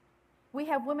 We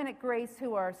have women at Grace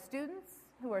who are students,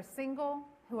 who are single,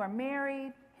 who are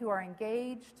married, who are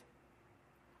engaged.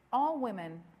 All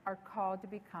women are called to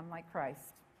become like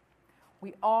Christ.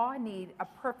 We all need a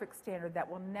perfect standard that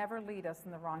will never lead us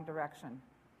in the wrong direction.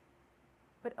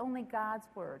 But only God's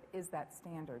word is that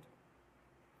standard.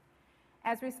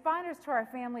 As responders to our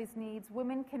family's needs,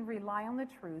 women can rely on the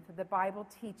truth that the Bible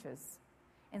teaches.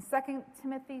 In 2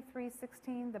 Timothy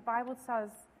 3:16, the Bible says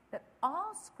that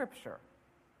all Scripture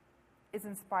is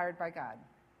inspired by God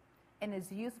and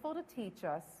is useful to teach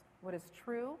us what is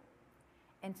true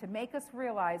and to make us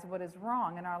realize what is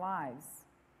wrong in our lives.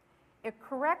 It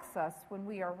corrects us when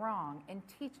we are wrong and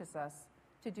teaches us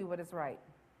to do what is right.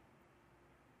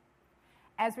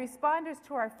 As responders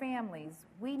to our families,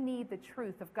 we need the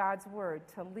truth of God's word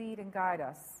to lead and guide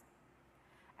us.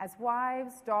 As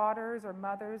wives, daughters, or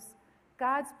mothers,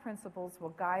 God's principles will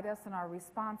guide us in our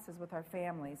responses with our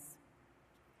families.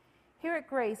 Here at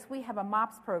Grace, we have a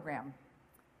MOPS program,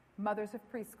 Mothers of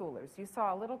Preschoolers. You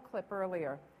saw a little clip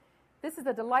earlier. This is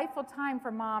a delightful time for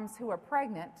moms who are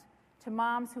pregnant to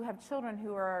moms who have children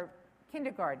who are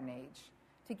kindergarten age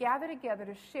to gather together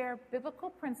to share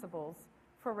biblical principles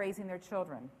for raising their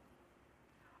children.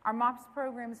 Our MOPS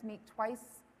programs meet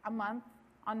twice a month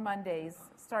on Mondays,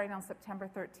 starting on September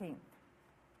 13th.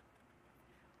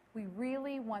 We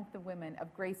really want the women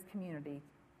of Grace Community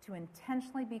to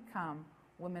intentionally become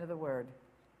women of the Word.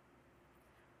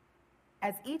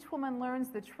 As each woman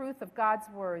learns the truth of God's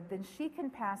Word, then she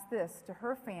can pass this to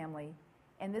her family,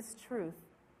 and this truth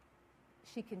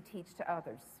she can teach to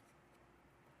others.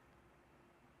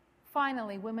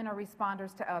 Finally, women are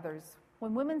responders to others.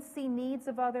 When women see needs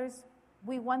of others,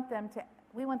 we want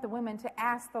the women to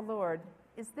ask the Lord,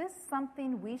 is this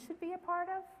something we should be a part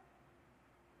of?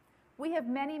 We have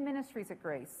many ministries at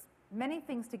Grace, many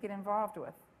things to get involved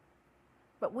with.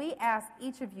 But we ask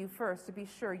each of you first to be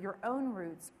sure your own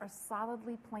roots are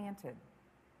solidly planted.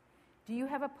 Do you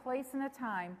have a place and a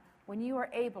time when you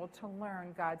are able to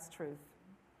learn God's truth?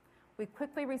 We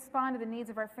quickly respond to the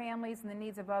needs of our families and the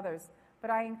needs of others,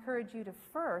 but I encourage you to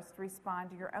first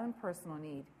respond to your own personal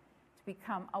need to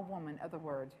become a woman of the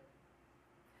Word.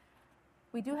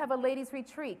 We do have a ladies'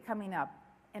 retreat coming up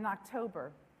in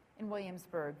October in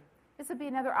Williamsburg. This would be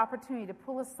another opportunity to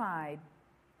pull aside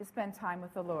to spend time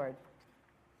with the Lord.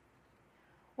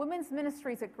 Women's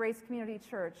ministries at Grace Community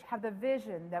Church have the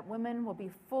vision that women will be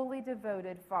fully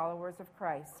devoted followers of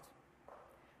Christ.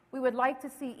 We would like to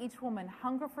see each woman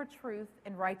hunger for truth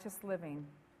and righteous living.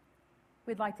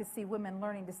 We'd like to see women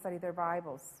learning to study their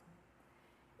Bibles.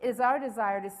 It is our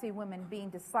desire to see women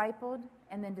being discipled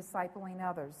and then discipling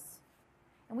others.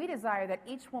 And we desire that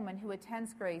each woman who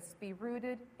attends Grace be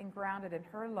rooted and grounded in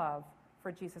her love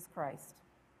for Jesus Christ.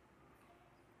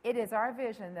 It is our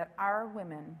vision that our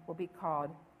women will be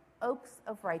called oaks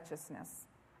of righteousness,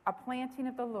 a planting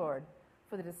of the Lord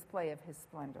for the display of his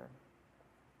splendor.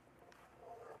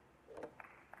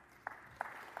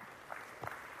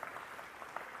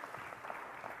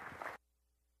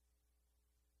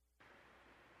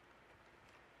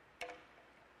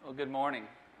 Well, good morning.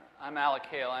 I'm Alec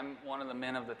Hale. I'm one of the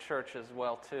men of the church as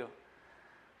well, too.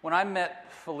 When I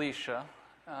met Felicia,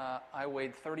 I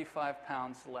weighed 35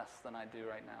 pounds less than I do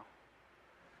right now.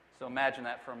 So imagine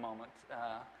that for a moment.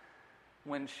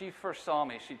 When she first saw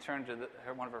me, she turned to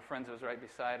one of her friends who was right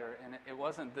beside her, and it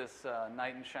wasn't this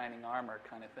knight in shining armor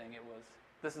kind of thing. It was,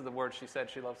 this is the word she said.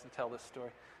 She loves to tell this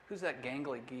story. Who's that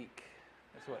gangly geek?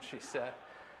 Is what she said.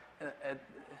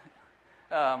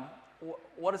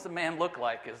 What does a man look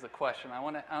like is the question. I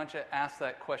want you to ask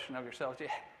that question of yourself. Do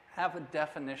you have a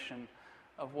definition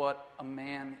of what a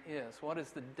man is? What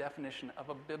is the definition of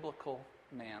a biblical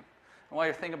man? And while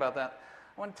you're thinking about that,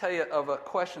 I want to tell you of a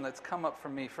question that's come up for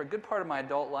me for a good part of my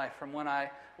adult life, from when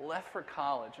I left for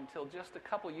college until just a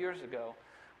couple years ago.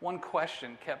 One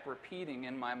question kept repeating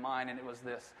in my mind, and it was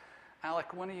this: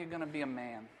 Alec, when are you going to be a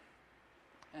man?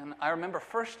 And I remember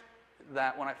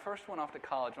when I first went off to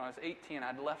college, when I was 18,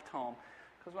 I'd left home,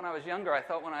 because when I was younger, I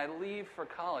thought when I leave for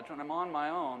college, when I'm on my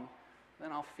own,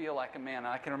 then I'll feel like a man. And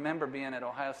I can remember being at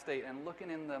Ohio State and looking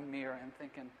in the mirror and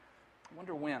thinking, I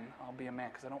wonder when I'll be a man,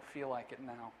 because I don't feel like it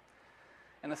now.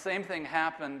 And the same thing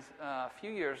happened a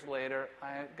few years later.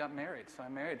 I got married, so I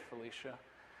married Felicia.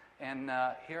 And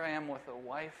here I am with a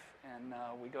wife, and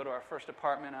we go to our first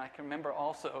apartment. And I can remember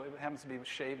also, it happens to be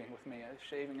shaving with me. I was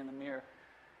shaving in the mirror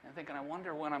and thinking, I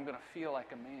wonder when I'm going to feel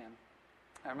like a man.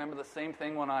 I remember the same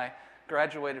thing when I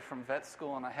graduated from vet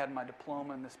school and I had my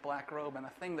diploma in this black robe and a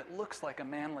thing that looks like a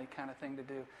manly kind of thing to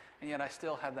do. And yet I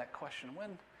still had that question,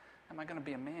 when am I going to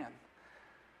be a man?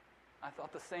 I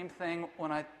thought the same thing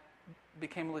when I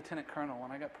became a lieutenant colonel, when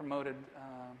I got promoted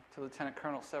to lieutenant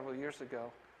colonel several years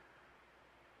ago.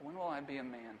 When will I be a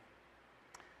man?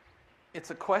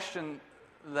 It's a question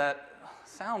that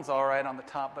sounds all right on the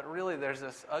top, but really there's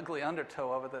this ugly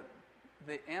undertow of it that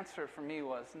the answer for me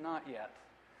was not yet.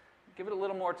 Give it a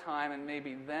little more time and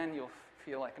maybe then you'll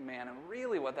feel like a man. And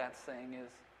really what that's saying is,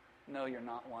 no, you're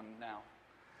not one now.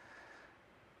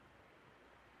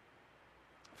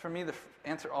 For me, the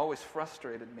answer always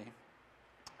frustrated me.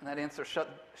 And that answer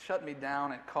shut me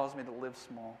down. It caused me to live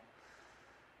small.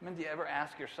 I mean, do you ever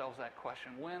ask yourselves that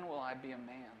question? When will I be a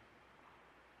man?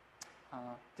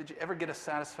 Did you ever get a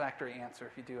satisfactory answer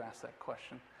if you do ask that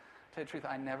question? To tell you the truth,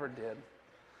 I never did.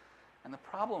 And the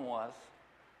problem was,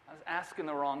 I was asking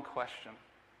the wrong question.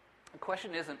 The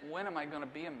question isn't, when am I going to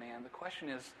be a man? The question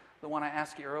is the one I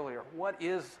asked you earlier. What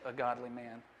is a godly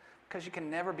man? Because you can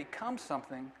never become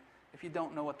something if you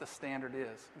don't know what the standard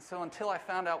is. And so until I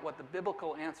found out what the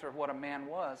biblical answer of what a man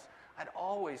was, I'd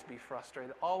always be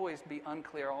frustrated, always be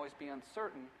unclear, always be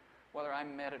uncertain whether I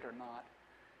met it or not.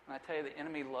 And I tell you, the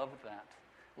enemy loves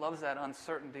that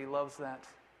uncertainty, loves that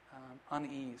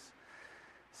unease.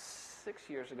 5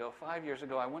 years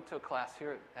ago, I went to a class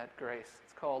here at Grace.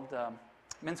 It's called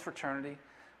Men's Fraternity.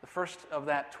 The first of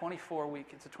that 24-week,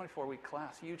 it's a 24-week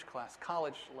class, huge class,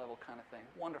 college level kind of thing,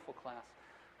 wonderful class,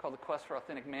 called The Quest for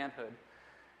Authentic Manhood.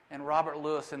 And Robert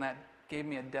Lewis in that gave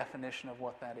me a definition of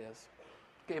what that is.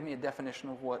 Gave me a definition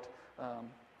of what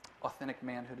authentic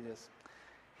manhood is.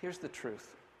 Here's the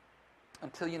truth.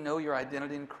 Until you know your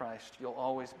identity in Christ, you'll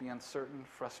always be uncertain,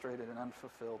 frustrated, and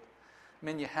unfulfilled.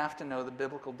 Men, you have to know the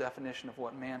biblical definition of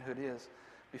what manhood is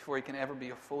before you can ever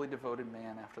be a fully devoted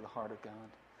man after the heart of God.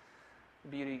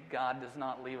 Beauty, God does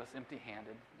not leave us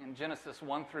empty-handed. In Genesis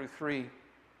 1 through 3,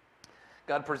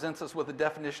 God presents us with a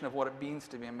definition of what it means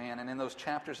to be a man. And in those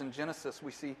chapters in Genesis,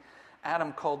 we see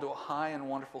Adam called to a high and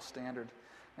wonderful standard.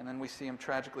 And then we see him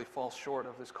tragically fall short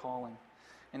of his calling.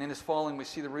 And in his falling, we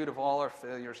see the root of all our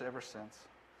failures ever since.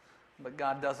 But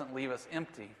God doesn't leave us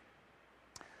empty,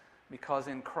 because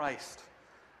in Christ,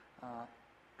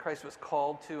 Christ was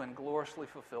called to and gloriously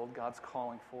fulfilled God's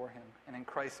calling for him. And in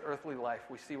Christ's earthly life,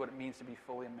 we see what it means to be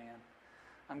fully a man.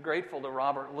 I'm grateful to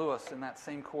Robert Lewis in that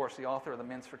same course, the author of the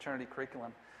Men's Fraternity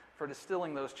Curriculum, for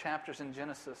distilling those chapters in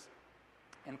Genesis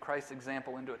and Christ's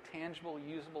example into a tangible,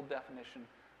 usable definition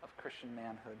of Christian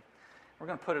manhood. We're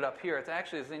going to put it up here. It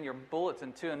actually is in your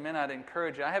bulletin too, and men, I'd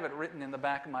encourage you. I have it written in the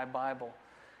back of my Bible,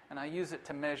 and I use it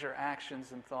to measure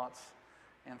actions and thoughts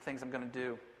and things I'm going to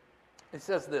do. It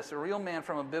says this: a real man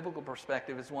from a biblical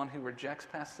perspective is one who rejects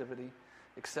passivity,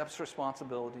 accepts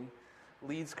responsibility,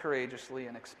 leads courageously,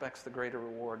 and expects the greater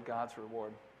reward, God's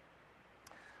reward.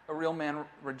 A real man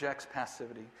rejects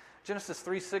passivity. Genesis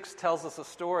 3:6 tells us a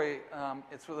story.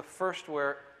 It's the first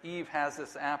where Eve has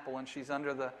this apple and she's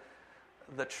under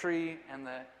the tree, and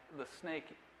the snake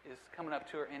is coming up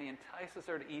to her and he entices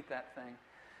her to eat that thing.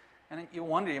 And you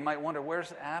might wonder,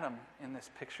 where's Adam in this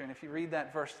picture? And if you read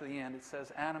that verse to the end, it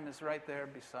says Adam is right there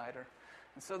beside her.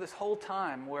 And so this whole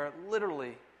time where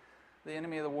literally the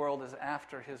enemy of the world is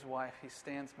after his wife, he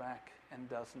stands back and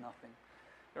does nothing.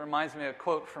 It reminds me of a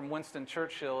quote from Winston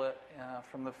Churchill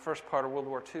from the first part of World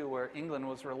War II, where England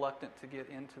was reluctant to get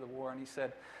into the war. And he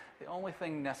said, "The only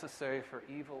thing necessary for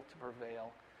evil to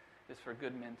prevail is for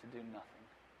good men to do nothing."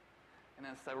 And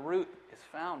as the root is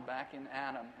found back in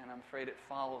Adam, and I'm afraid it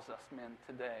follows us men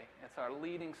today, it's our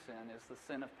leading sin, is the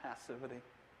sin of passivity.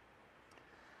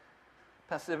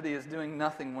 Passivity is doing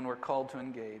nothing when we're called to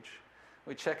engage.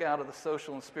 We check out of the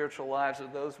social and spiritual lives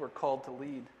of those we're called to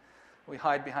lead. We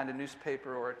hide behind a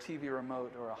newspaper or a TV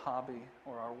remote or a hobby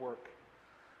or our work.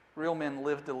 Real men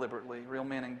live deliberately. Real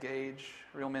men engage.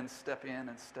 Real men step in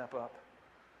and step up.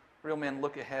 Real men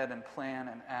look ahead and plan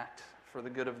and act for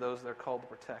the good of those they're called to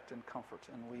protect and comfort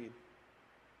and lead.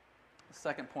 The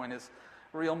second point is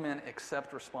real men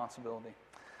accept responsibility.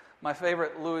 My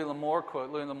favorite Louis L'Amour quote,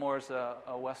 Louis L'Amour is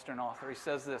a Western author. He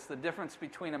says this: "The difference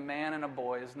between a man and a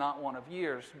boy is not one of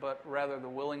years, but rather the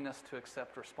willingness to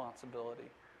accept responsibility."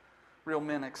 Real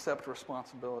men accept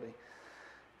responsibility.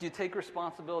 Do you take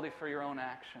responsibility for your own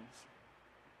actions?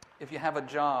 If you have a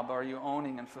job, are you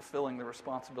owning and fulfilling the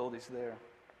responsibilities there?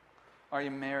 Are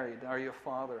you married? Are you a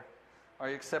father? Are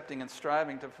you accepting and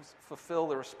striving to fulfill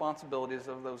the responsibilities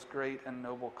of those great and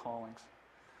noble callings?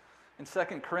 In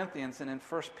 2 Corinthians and in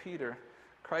 1 Peter,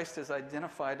 Christ has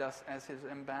identified us as his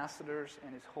ambassadors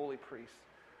and his holy priests.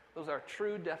 Those are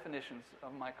true definitions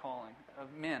of my calling,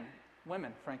 of men,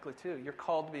 women, frankly, too. You're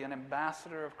called to be an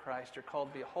ambassador of Christ. You're called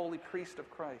to be a holy priest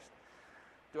of Christ.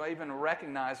 Do I even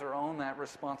recognize or own that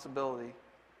responsibility?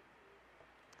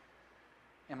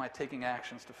 Am I taking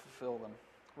actions to fulfill them?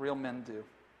 Real men do.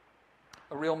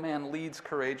 A real man leads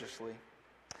courageously.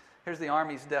 Here's the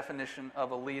Army's definition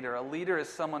of a leader. A leader is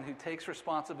someone who takes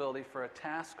responsibility for a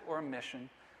task or a mission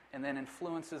and then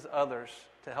influences others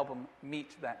to help them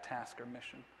meet that task or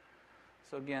mission.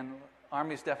 So again,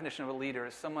 Army's definition of a leader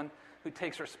is someone who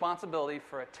takes responsibility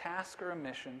for a task or a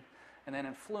mission and then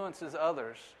influences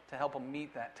others to help them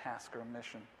meet that task or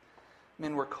mission.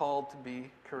 Men were called to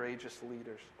be courageous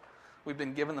leaders. We've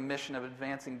been given the mission of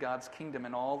advancing God's kingdom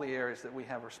in all the areas that we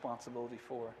have responsibility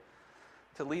for.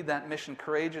 To lead that mission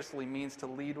courageously means to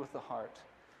lead with the heart,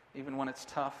 even when it's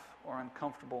tough or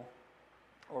uncomfortable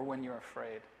or when you're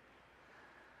afraid.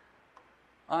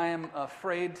 I am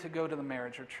afraid to go to the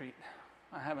marriage retreat.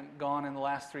 I haven't gone in the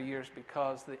last 3 years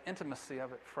because the intimacy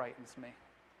of it frightens me.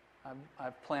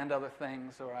 I've planned other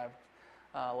things, or I've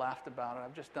laughed about it.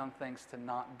 I've just done things to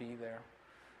not be there.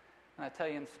 And I tell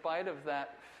you, in spite of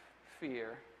that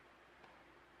fear,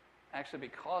 actually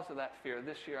because of that fear,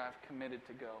 this year I've committed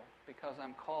to go, because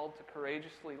I'm called to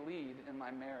courageously lead in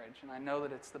my marriage. And I know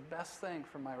that it's the best thing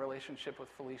for my relationship with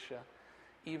Felicia,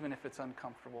 even if it's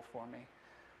uncomfortable for me.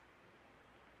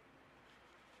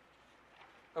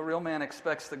 A real man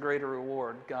expects the greater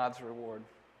reward, God's reward.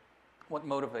 What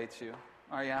motivates you?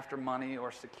 Are you after money or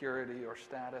security or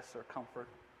status or comfort?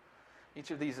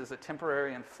 Each of these is a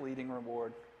temporary and fleeting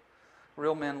reward.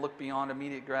 Real men look beyond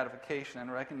immediate gratification and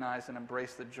recognize and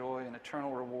embrace the joy and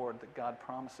eternal reward that God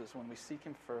promises when we seek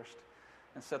him first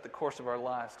and set the course of our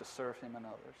lives to serve him and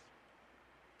others.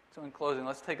 So in closing,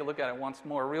 let's take a look at it once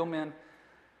more. Real men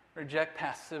reject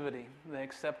passivity. They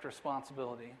accept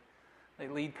responsibility. They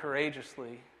lead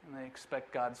courageously, and they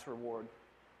expect God's reward.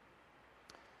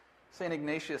 St.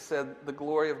 Ignatius said, "The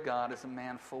glory of God is a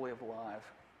man fully alive."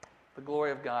 The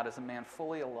glory of God is a man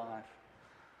fully alive.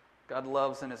 God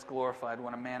loves and is glorified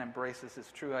when a man embraces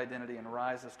his true identity and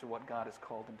rises to what God has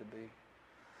called him to be.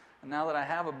 And now that I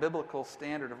have a biblical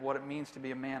standard of what it means to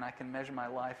be a man, I can measure my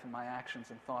life and my actions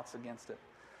and thoughts against it.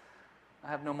 I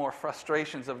have no more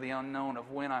frustrations of the unknown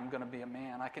of when I'm going to be a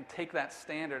man. I can take that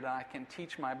standard and I can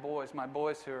teach my boys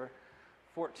who are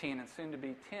 14 and soon to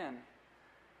be 10,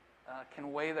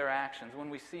 can weigh their actions. When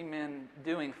we see men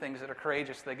doing things that are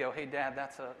courageous, they go, "Hey, Dad,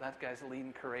 that guy's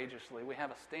leading courageously." We have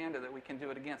a standard that we can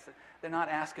do it against. They're not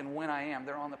asking when I am.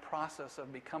 They're on the process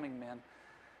of becoming men,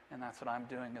 and that's what I'm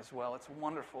doing as well. It's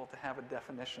wonderful to have a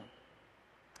definition.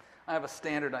 I have a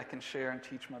standard I can share and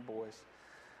teach my boys.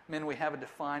 Men, we have a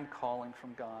defined calling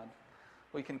from God.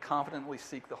 We can confidently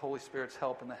seek the Holy Spirit's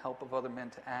help and the help of other men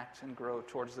to act and grow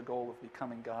towards the goal of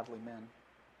becoming godly men.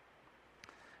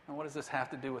 And what does this have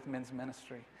to do with men's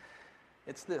ministry?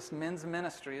 It's this: men's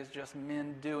ministry is just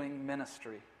men doing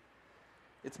ministry.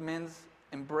 It's men's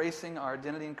embracing our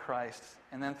identity in Christ,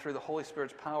 and then through the Holy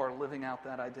Spirit's power, living out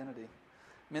that identity.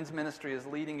 Men's ministry is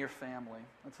leading your family.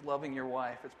 It's loving your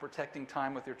wife. It's protecting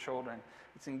time with your children.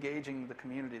 It's engaging the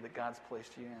community that God's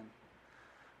placed you in.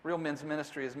 Real men's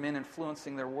ministry is men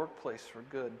influencing their workplace for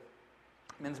good.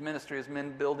 Men's ministry is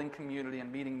men building community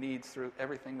and meeting needs through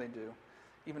everything they do,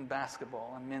 even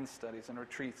basketball and men's studies and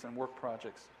retreats and work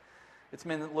projects. It's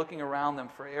men looking around them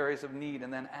for areas of need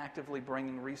and then actively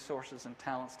bringing resources and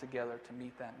talents together to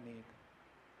meet that need.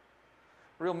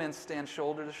 Real men stand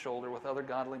shoulder to shoulder with other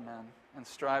godly men and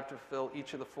strive to fulfill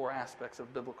each of the 4 aspects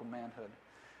of biblical manhood.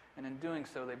 And in doing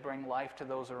so, they bring life to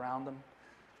those around them,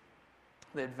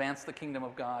 they advance the kingdom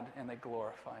of God, and they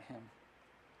glorify Him.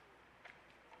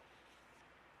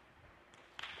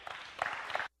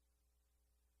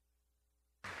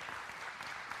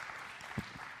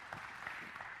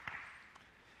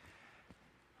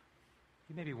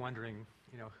 You may be wondering,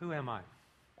 who am I?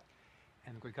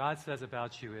 And what God says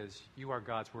about you is, you are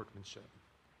God's workmanship,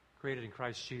 created in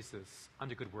Christ Jesus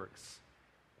unto good works,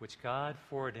 which God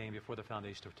foreordained before the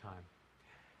foundation of time.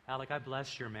 Alec, I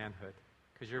bless your manhood,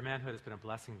 because your manhood has been a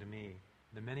blessing to me,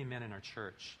 and to many men in our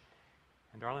church.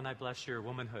 And darling, I bless your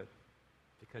womanhood,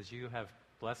 because you have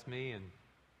blessed me in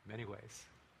many ways.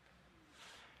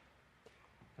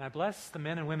 And I bless the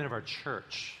men and women of our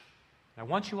church. I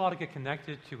want you all to get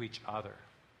connected to each other,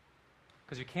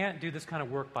 because you can't do this kind of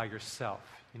work by yourself.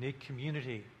 You need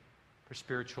community for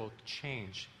spiritual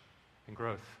change and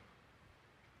growth.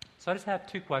 So I just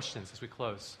have 2 questions as we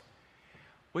close.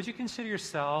 Would you consider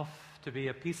yourself to be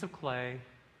a piece of clay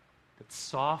that's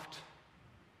soft,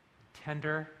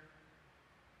 tender,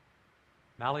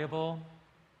 malleable,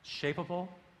 shapeable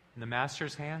in the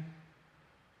master's hand?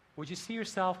 Would you see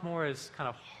yourself more as kind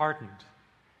of hardened,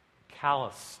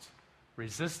 calloused,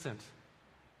 resistant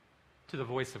to the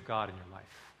voice of God in your life?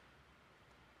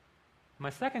 My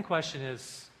second question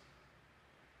is,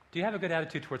 do you have a good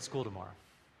attitude towards school tomorrow?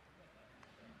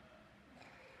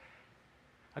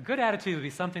 A good attitude would be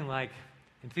something like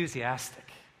enthusiastic,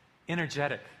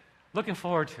 energetic, looking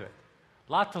forward to it,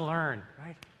 a lot to learn,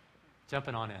 right?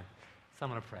 Jumping on in. So I'm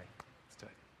going to pray. Let's do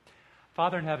it.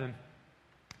 Father in heaven,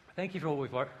 thank you for what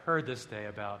we've heard this day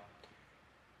about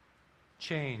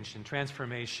change and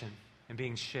transformation and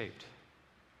being shaped.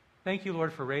 Thank you,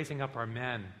 Lord, for raising up our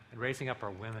men and raising up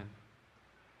our women.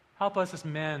 Help us as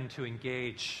men to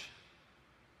engage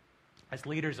as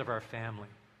leaders of our family,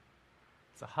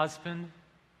 as a husband,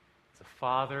 as a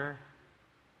father,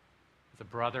 as a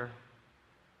brother.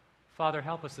 Father,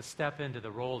 help us to step into the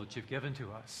role that you've given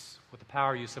to us with the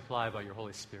power you supply by your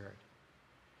Holy Spirit.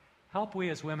 Help we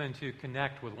as women to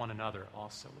connect with one another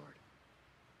also, Lord,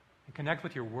 and connect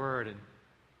with your word and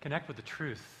connect with the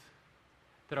truth,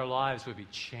 that our lives would be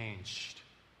changed.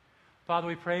 Father,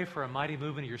 we pray for a mighty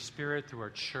movement of your Spirit through our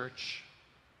church,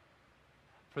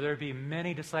 for there to be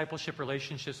many discipleship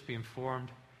relationships being formed,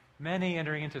 many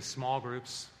entering into small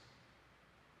groups,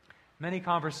 many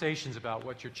conversations about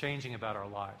what you're changing about our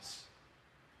lives.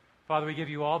 Father, we give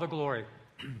you all the glory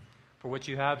for what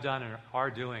you have done and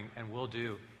are doing and will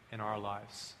do in our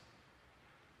lives.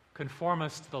 Conform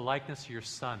us to the likeness of your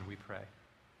Son, we pray.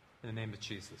 In the name of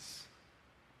Jesus,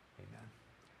 amen.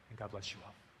 And God bless you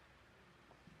all.